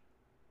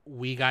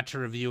we got to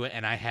review it,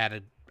 and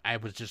I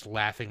was just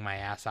laughing my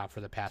ass off for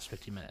the past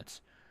 50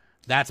 minutes.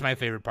 That's my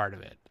favorite part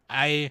of it.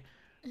 I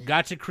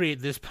got to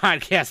create this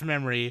podcast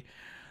memory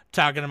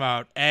talking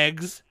about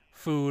eggs,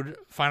 food,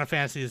 Final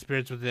Fantasy: The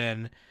Spirits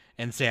Within,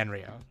 and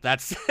Sanrio.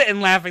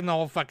 And laughing the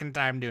whole fucking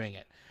time doing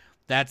it.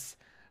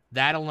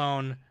 That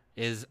alone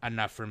is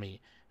enough for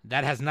me.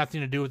 That has nothing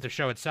to do with the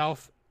show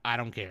itself. I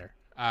don't care.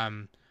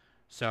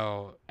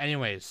 So,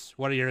 anyways,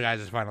 what are your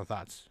guys' final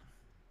thoughts?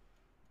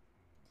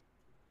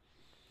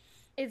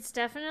 It's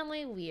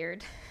definitely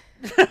weird.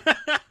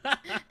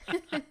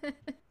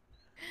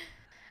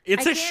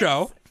 It's a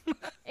show.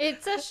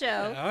 It's a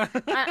show.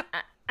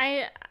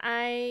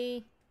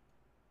 I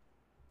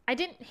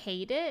didn't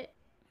hate it.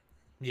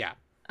 Yeah.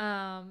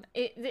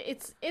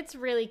 It's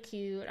really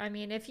cute. I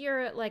mean, if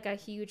you're like a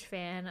huge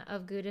fan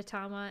of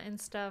Gudetama and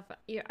stuff,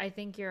 I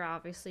think you're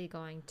obviously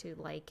going to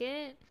like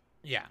it.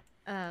 Yeah.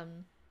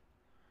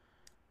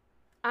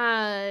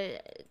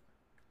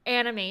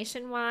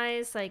 Animation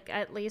wise, like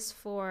at least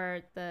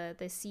for the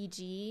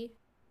CG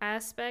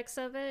aspects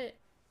of it,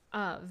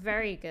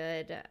 very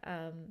good.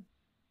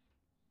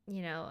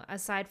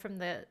 Aside from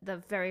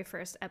the very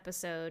first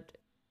episode,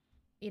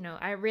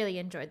 I really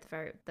enjoyed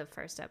the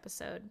first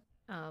episode.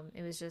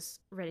 It was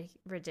just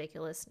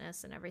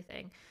ridiculousness and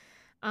everything.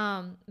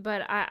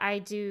 But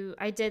I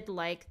did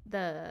like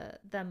the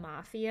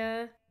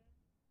mafia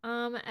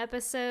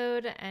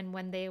episode, and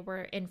when they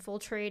were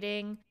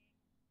infiltrating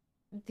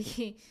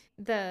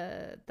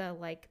the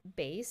like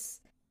base,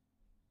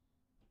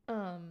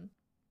 and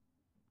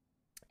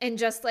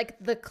just like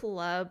the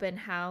club and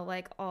how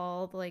like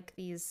all like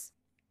these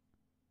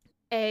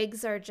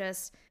eggs are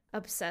just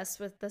obsessed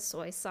with the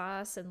soy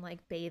sauce and like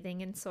bathing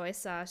in soy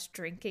sauce,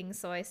 drinking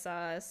soy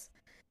sauce.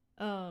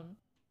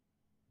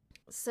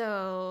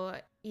 So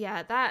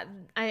yeah, that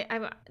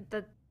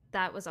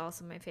was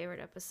also my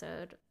favorite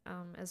episode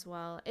as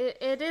well.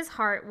 It is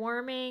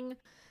heartwarming,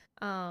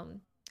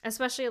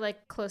 especially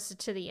like closer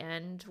to the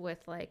end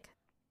with like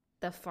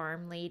the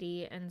farm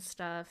lady and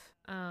stuff.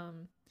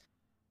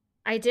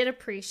 I did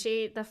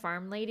appreciate the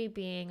farm lady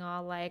being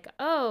all like,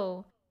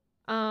 oh,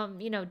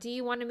 do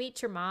you want to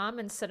meet your mom?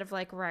 Instead of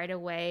like right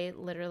away,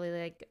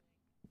 literally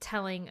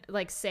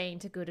like saying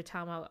to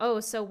Gudetama, oh,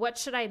 so what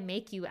should I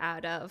make you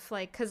out of?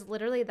 Like, cause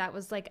literally that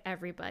was like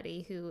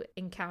everybody who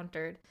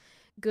encountered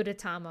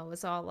Gudetama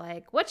was all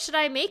like, what should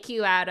I make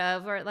you out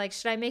of? Or like,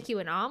 should I make you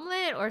an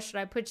omelet or should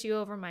I put you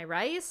over my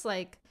rice?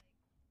 Like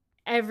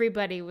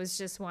everybody was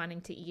just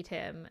wanting to eat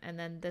him. And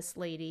then this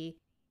lady,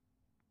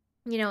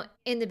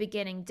 in the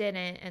beginning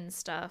didn't and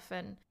stuff.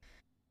 And,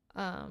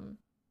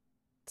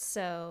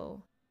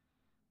 so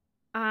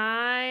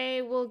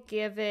I will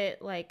give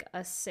it like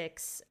a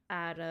 6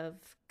 out of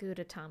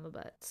Gudetama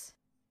butts.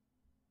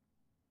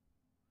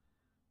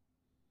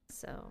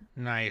 So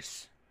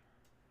nice.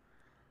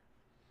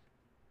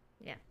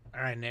 Yeah.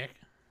 All right, Nick.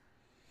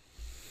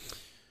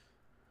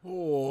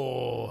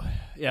 Oh,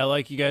 yeah,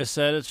 like you guys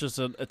said,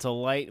 it's a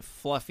light,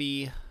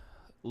 fluffy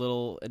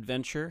little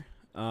adventure.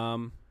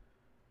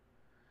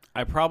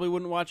 I probably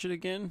wouldn't watch it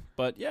again,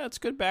 but yeah, it's a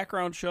good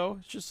background show.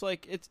 It's just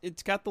like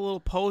it's got the little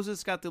poses,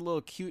 it's got the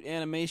little cute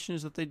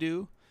animations that they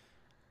do.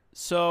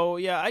 So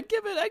yeah, I'd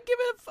give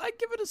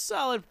it a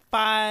solid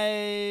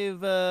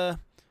 5.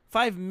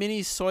 5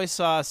 mini soy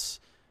sauce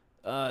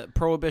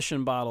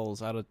Prohibition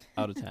bottles out of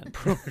 10.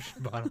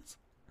 Prohibition bottles.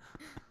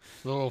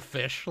 Little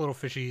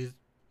fishy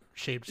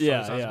shaped soy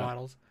Yeah, sauce yeah.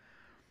 bottles.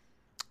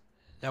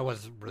 That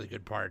was a really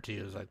good part too.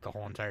 It was like the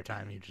whole entire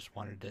time you just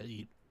wanted to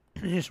eat.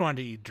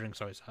 Drink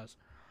soy sauce.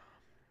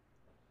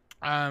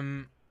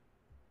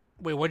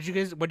 Wait, what'd you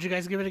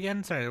guys give it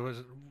again? Sorry,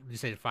 you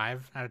say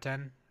 5 out of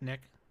 10,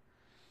 Nick?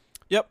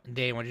 Yep.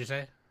 Dane, what'd you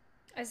say?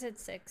 I said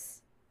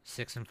 6.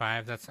 6 and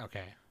 5. That's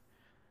okay.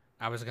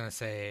 I was gonna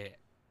say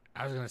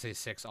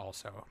 6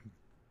 also.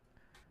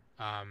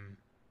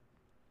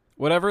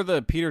 Whatever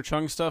the Peter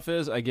Chung stuff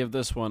is, I give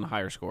this one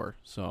higher score.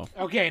 So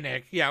Okay,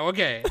 Nick. Yeah,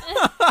 okay.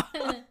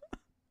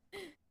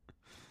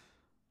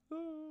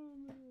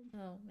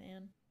 Oh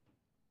man.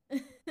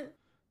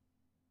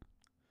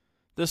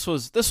 this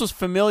was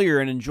familiar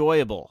and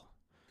enjoyable,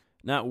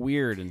 not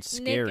weird and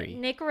scary.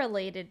 Nick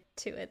related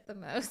to it the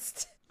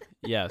most.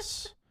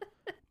 Yes.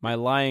 My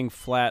lying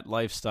flat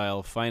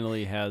lifestyle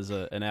finally has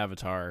an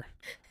avatar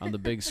on the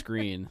big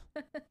screen.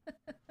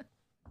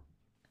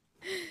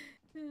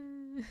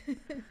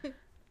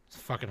 It's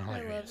fucking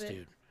hilarious,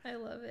 dude. I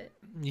love it.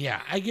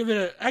 Yeah, I give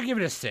it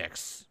a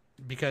 6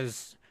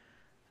 because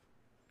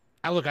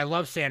I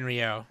love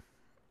Sanrio.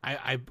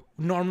 I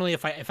normally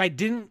if I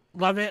didn't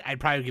love it,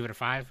 I'd probably give it a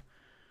 5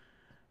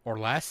 or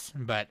less,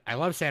 but I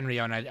love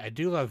Sanrio and I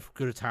do love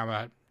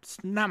Gudetama. It's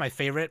not my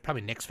favorite,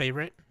 probably Nick's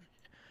favorite,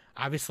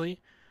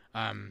 obviously.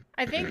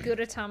 I think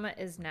Gudetama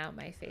is now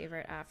my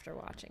favorite after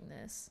watching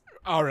this.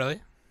 Oh, really?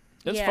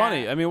 It's Yeah,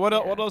 funny. I mean, what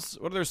yeah. else?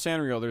 What other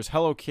Sanrio? There's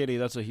Hello Kitty.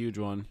 That's a huge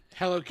one.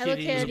 Hello Hello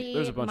Kitty. Kitty,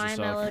 There's a bunch of My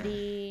stuff.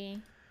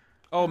 Melody.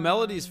 Oh,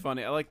 Melody's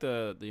funny. I like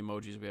the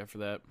emojis we have for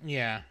that.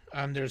 Yeah.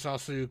 There's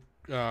also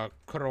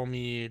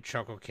Kuromi,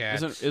 Choco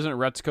Cat. Isn't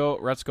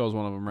Retsuko? Retsuko's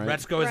one of them, right?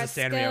 Retsuko is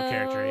a Sanrio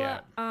character, yeah.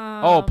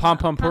 Oh, Pom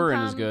Pom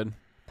Purin is good.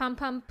 Pom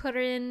Pom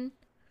Purin.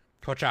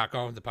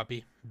 Pochako, the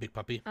puppy, big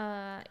puppy.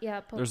 Yeah.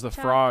 There's the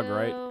frog, Pochaco.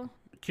 right?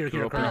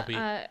 Kirikiro Kuropi.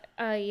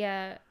 Kuropi.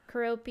 Yeah.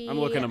 Kuropi. I'm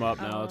looking them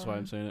up now. That's why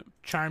I'm saying it.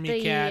 Charmy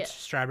the- Cat,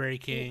 Strawberry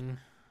King.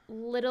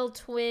 Little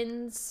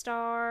Twin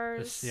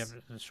Stars.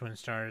 The Twin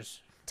Stars.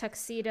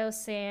 Tuxedo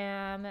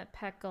Sam.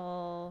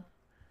 Peckle.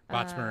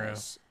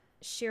 Botsmaru.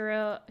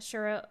 Shiro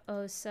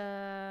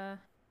Osa.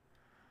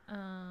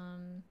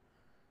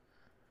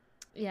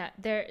 Yeah,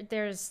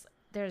 there's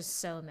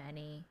so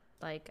many.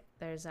 Like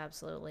there's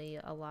absolutely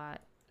a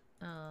lot.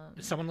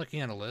 Is someone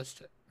looking at a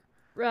list?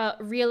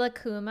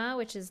 Rilakuma,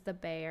 which is the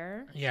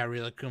bear. Yeah,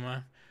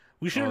 Rilakuma.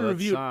 We should have that's,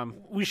 reviewed.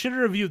 We should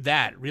have reviewed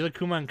that.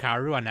 Rilakuma and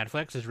Karu on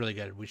Netflix is really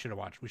good. We should have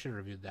watched. We should have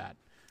reviewed that.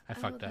 I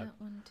fucked up. That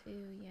one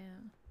too.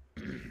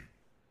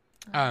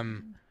 Yeah.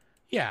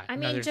 Yeah. I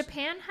mean,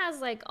 Japan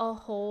has like a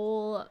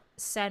whole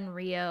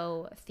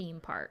Sanrio theme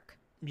park.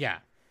 Yeah.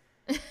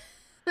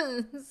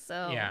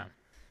 So. Yeah.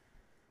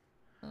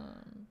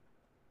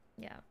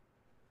 Yeah.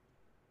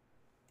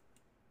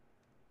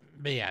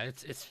 But yeah,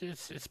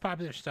 it's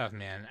popular stuff,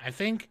 man. I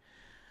think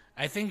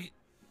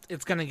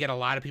it's gonna get a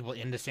lot of people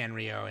into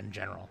Sanrio in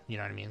general. You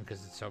know what I mean?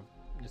 Because it's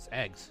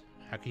eggs.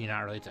 How can you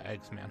not relate to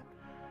eggs, man?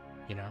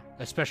 You know,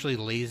 especially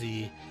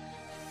lazy,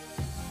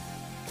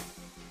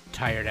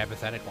 tired,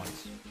 apathetic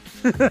ones.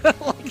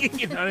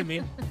 Like, you know what I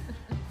mean?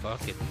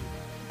 Fuck it.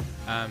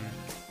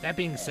 That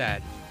being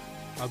said,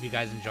 I hope you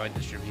guys enjoyed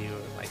this review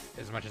like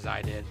as much as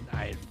I did.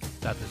 I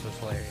thought this was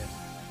hilarious.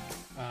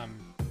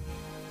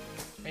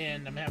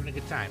 And I'm having a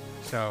good time.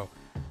 So,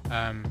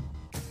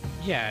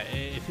 yeah,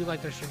 if you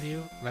like this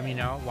review, let me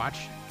know. Watch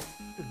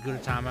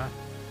Gudetama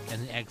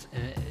and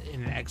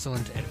in an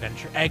excellent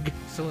adventure. And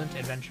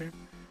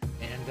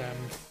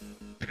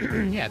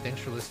yeah, thanks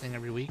for listening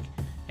every week.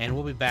 And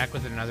we'll be back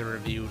with another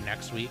review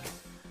next week.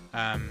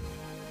 And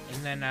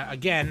then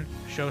again,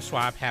 show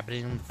swap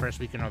happening the first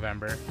week in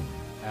November.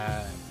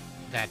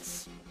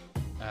 That's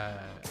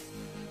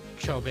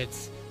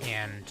Chobits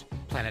and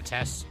Planet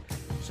Test.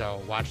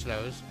 So watch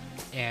those.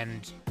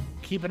 And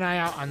keep an eye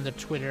out on the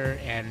Twitter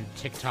and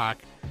TikTok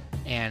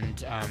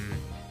and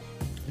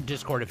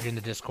Discord if you're in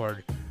the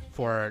Discord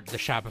for the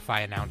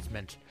Shopify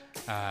announcement,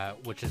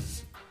 which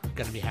is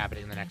going to be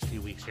happening in the next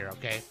few weeks here,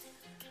 okay?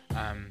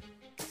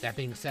 That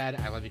being said,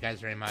 I love you guys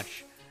very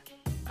much.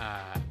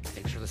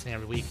 Thanks for listening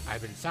every week.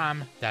 I've been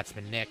Sam. That's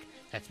been Nick.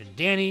 That's been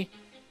Danny.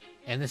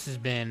 And this has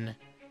been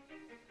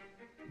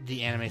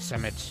the Anime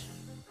Summit,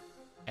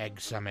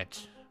 Egg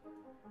Summit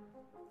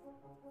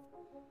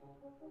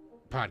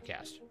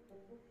podcast.